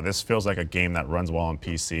like, wow, this feels like a game that runs well on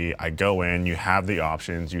PC. I go in, you have the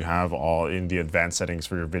options, you have all in the advanced settings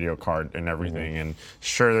for your video card and everything. And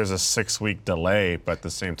sure, there's a 6-week delay, but at the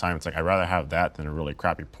same time, it's like I'd rather have that than a really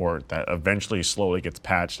crappy port that eventually slowly gets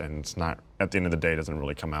patched and it's not at the end of the day doesn't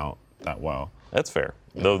really come out that well. That's fair.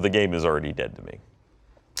 Though the game is already dead to me.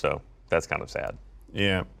 So that's kind of sad.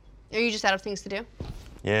 Yeah. Are you just out of things to do?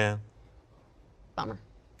 Yeah. Bummer.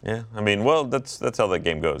 Yeah. I mean, well, that's how that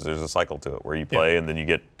game goes. There's a cycle to it where you play and then you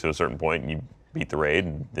get to a certain point and you beat the raid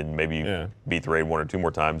and then maybe you beat the raid 1 or 2 more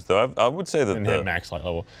times. Though I would say that And hit max light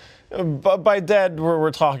level. But by dead, we're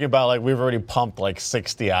talking about like we've already pumped like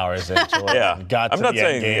 60 hours into it. Yeah. And got I'm to not the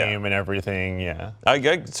saying- end yeah. game and everything. Yeah.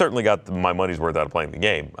 I certainly got my money's worth out of playing the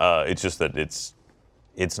game. It's just that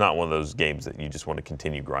it's not one of those games that you just want to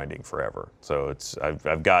continue grinding forever. So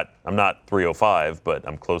I'm not 305, but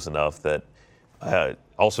I'm close enough that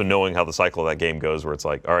also knowing how the cycle of that game goes, where it's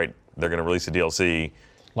like, all right, they're going to release a DLC.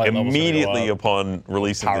 Light level's gonna go Immediately up. upon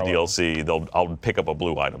releasing the Power level. DLC, I'll pick up a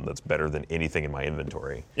blue item that's better than anything in my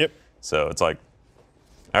inventory. Yep. So it's like,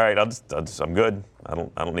 all right, I'm good. I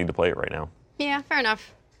don't need to play it right now. Yeah, fair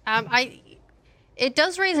enough. It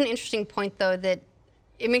does raise an interesting point, though, that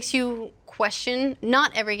it makes you question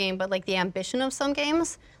not every game, but like the ambition of some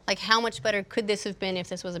games. Like, how much better could this have been if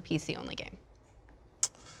this was a PC-only game?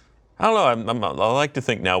 I don't know. I like to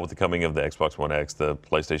think now with the coming of the Xbox One X, the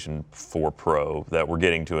PlayStation 4 Pro, that we're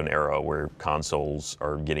getting to an era where consoles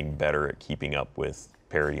are getting better at keeping up with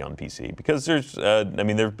parity on PC. Because there's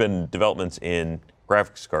been developments in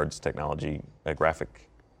graphics cards technology,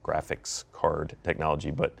 graphics card technology,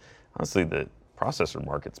 but honestly, the processor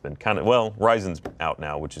market's been kind of, well, Ryzen's out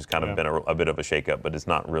now, which has kind of been a bit of a shakeup, but it's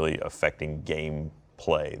not really affecting game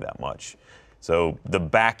play that much. So the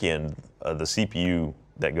back end, the CPU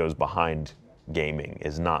that goes behind gaming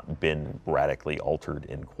has not been radically altered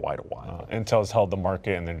in quite a while. Intel's held the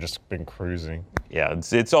market and they've just been cruising. Yeah,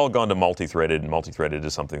 it's all gone to multi-threaded, and multi-threaded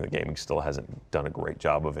is something that gaming still hasn't done a great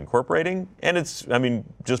job of incorporating. And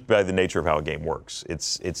just by the nature of how a game works,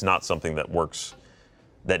 it's not something that works,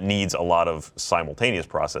 that needs a lot of simultaneous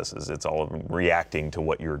processes. It's all reacting to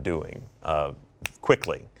what you're doing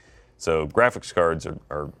quickly. So graphics cards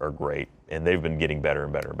are great, and they've been getting better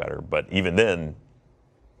and better and better. But even then,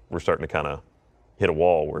 we're starting to kind of hit a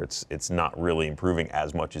wall where it's not really improving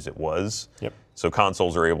as much as it was. Yep. So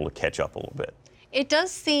consoles are able to catch up a little bit. It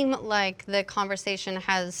does seem like the conversation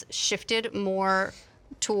has shifted more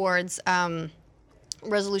towards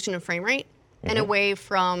resolution and frame rate and away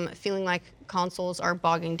from feeling like consoles are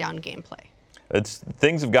bogging down gameplay.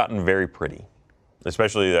 Things have gotten very pretty,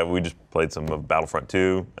 especially that we just played some of Battlefront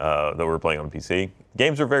 2 that we were playing on PC.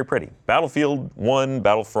 Games are very pretty. Battlefield 1,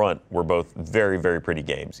 Battlefront were both very, very pretty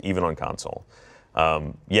games, even on console.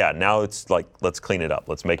 Now it's like, let's clean it up.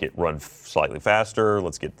 Let's make it run slightly faster.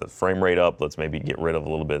 Let's get the frame rate up. Let's maybe get rid of a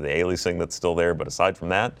little bit of the aliasing that's still there. But aside from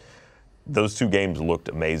that, those two games looked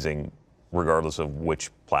amazing regardless of which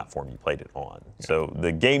platform you played it on. Yeah. So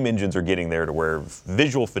the game engines are getting there to where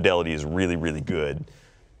visual fidelity is really, really good.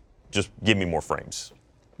 Just give me more frames.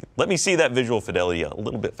 Let me see that visual fidelity a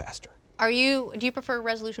little bit faster. Do you prefer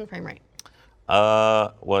resolution frame rate?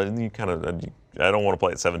 Well, you kind of, I don't want to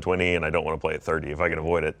play at 720 and I don't want to play at 30 if I can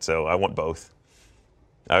avoid it. So I want both.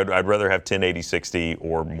 I'd rather have 1080 60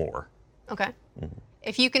 or more. Okay. Mm-hmm.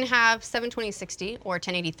 If you can have 720 60 or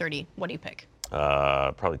 1080 30, what do you pick?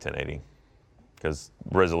 Probably 1080, because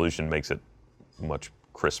resolution makes it much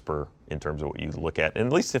crisper in terms of what you look at. And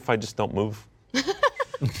at least if I just don't move,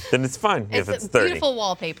 then it's fine if it's 30. Beautiful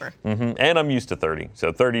wallpaper. Mm-hmm. And I'm used to 30,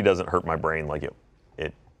 so 30 doesn't hurt my brain like it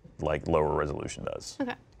like lower resolution does.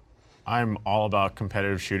 Okay. I'm all about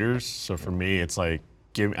competitive shooters, so for me, it's like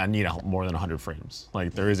I need more than 100 frames.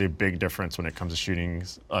 Like there is a big difference when it comes to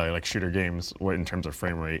shootings, like shooter games, in terms of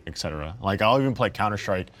frame rate, etc. Like I'll even play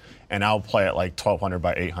Counter-Strike, and I'll play at like 1200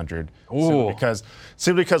 by 800.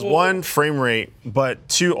 Simply because one, frame rate, but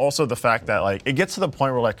two, also the fact that like it gets to the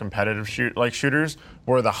point where like competitive shooters,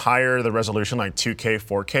 where the higher the resolution, like 2K,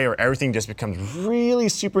 4K, or everything just becomes really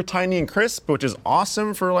super tiny and crisp, which is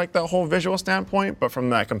awesome for like that whole visual standpoint. But from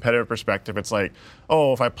that competitive perspective, it's like,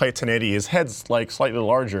 oh, if I play 1080, his head's like slightly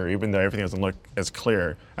larger, even though everything doesn't look as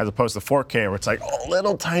clear, as opposed to 4K, where it's like, oh,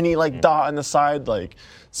 little tiny like dot on the side, like.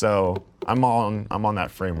 So I'm on that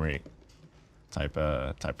frame rate type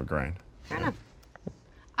of grind. Fair enough.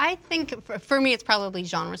 I think for me, it's probably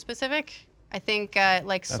genre specific. I think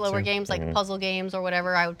like slower too. games, like puzzle games or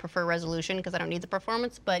whatever, I would prefer resolution because I don't need the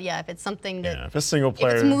performance. But yeah, if it's something that Yeah, if it's single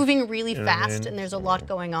player, if it's moving really you know what I fast mean? and there's a lot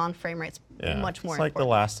going on, frame rate's yeah, much more it's like The important.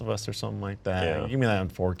 Last of Us or something like that. Yeah. Give me that in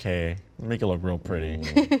 4K. Make it look real pretty.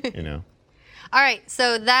 You know. All right,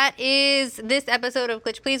 so that is this episode of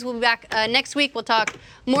Glitch Please. We'll be back next week. We'll talk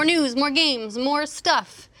more news, more games, more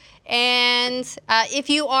stuff. And if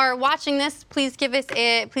you are watching this, please give us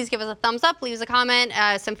a thumbs up, leave us a comment,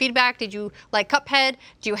 some feedback. Did you like Cuphead?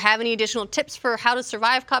 Do you have any additional tips for how to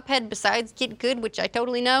survive Cuphead besides get good, which I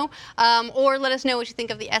totally know? Or let us know what you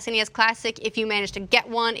think of the SNES Classic, if you managed to get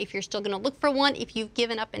one, if you're still going to look for one, if you've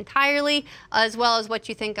given up entirely, as well as what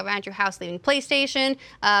you think of Andrew House leaving PlayStation,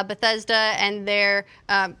 Bethesda and their...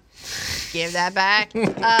 give that back.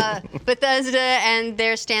 Bethesda and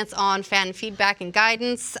their stance on fan feedback and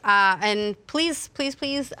guidance. And please,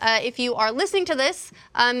 if you are listening to this,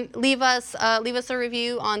 leave us a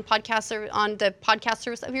review on on the podcast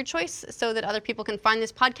service of your choice, so that other people can find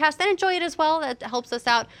this podcast and enjoy it as well. That helps us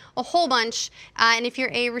out a whole bunch. And if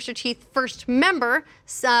you're a Rooster Teeth First member,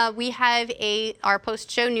 we have our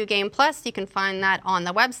post-show New Game Plus. You can find that on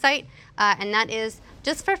the website, and that is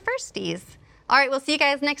just for firsties. All right, we'll see you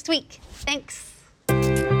guys next week. Thanks.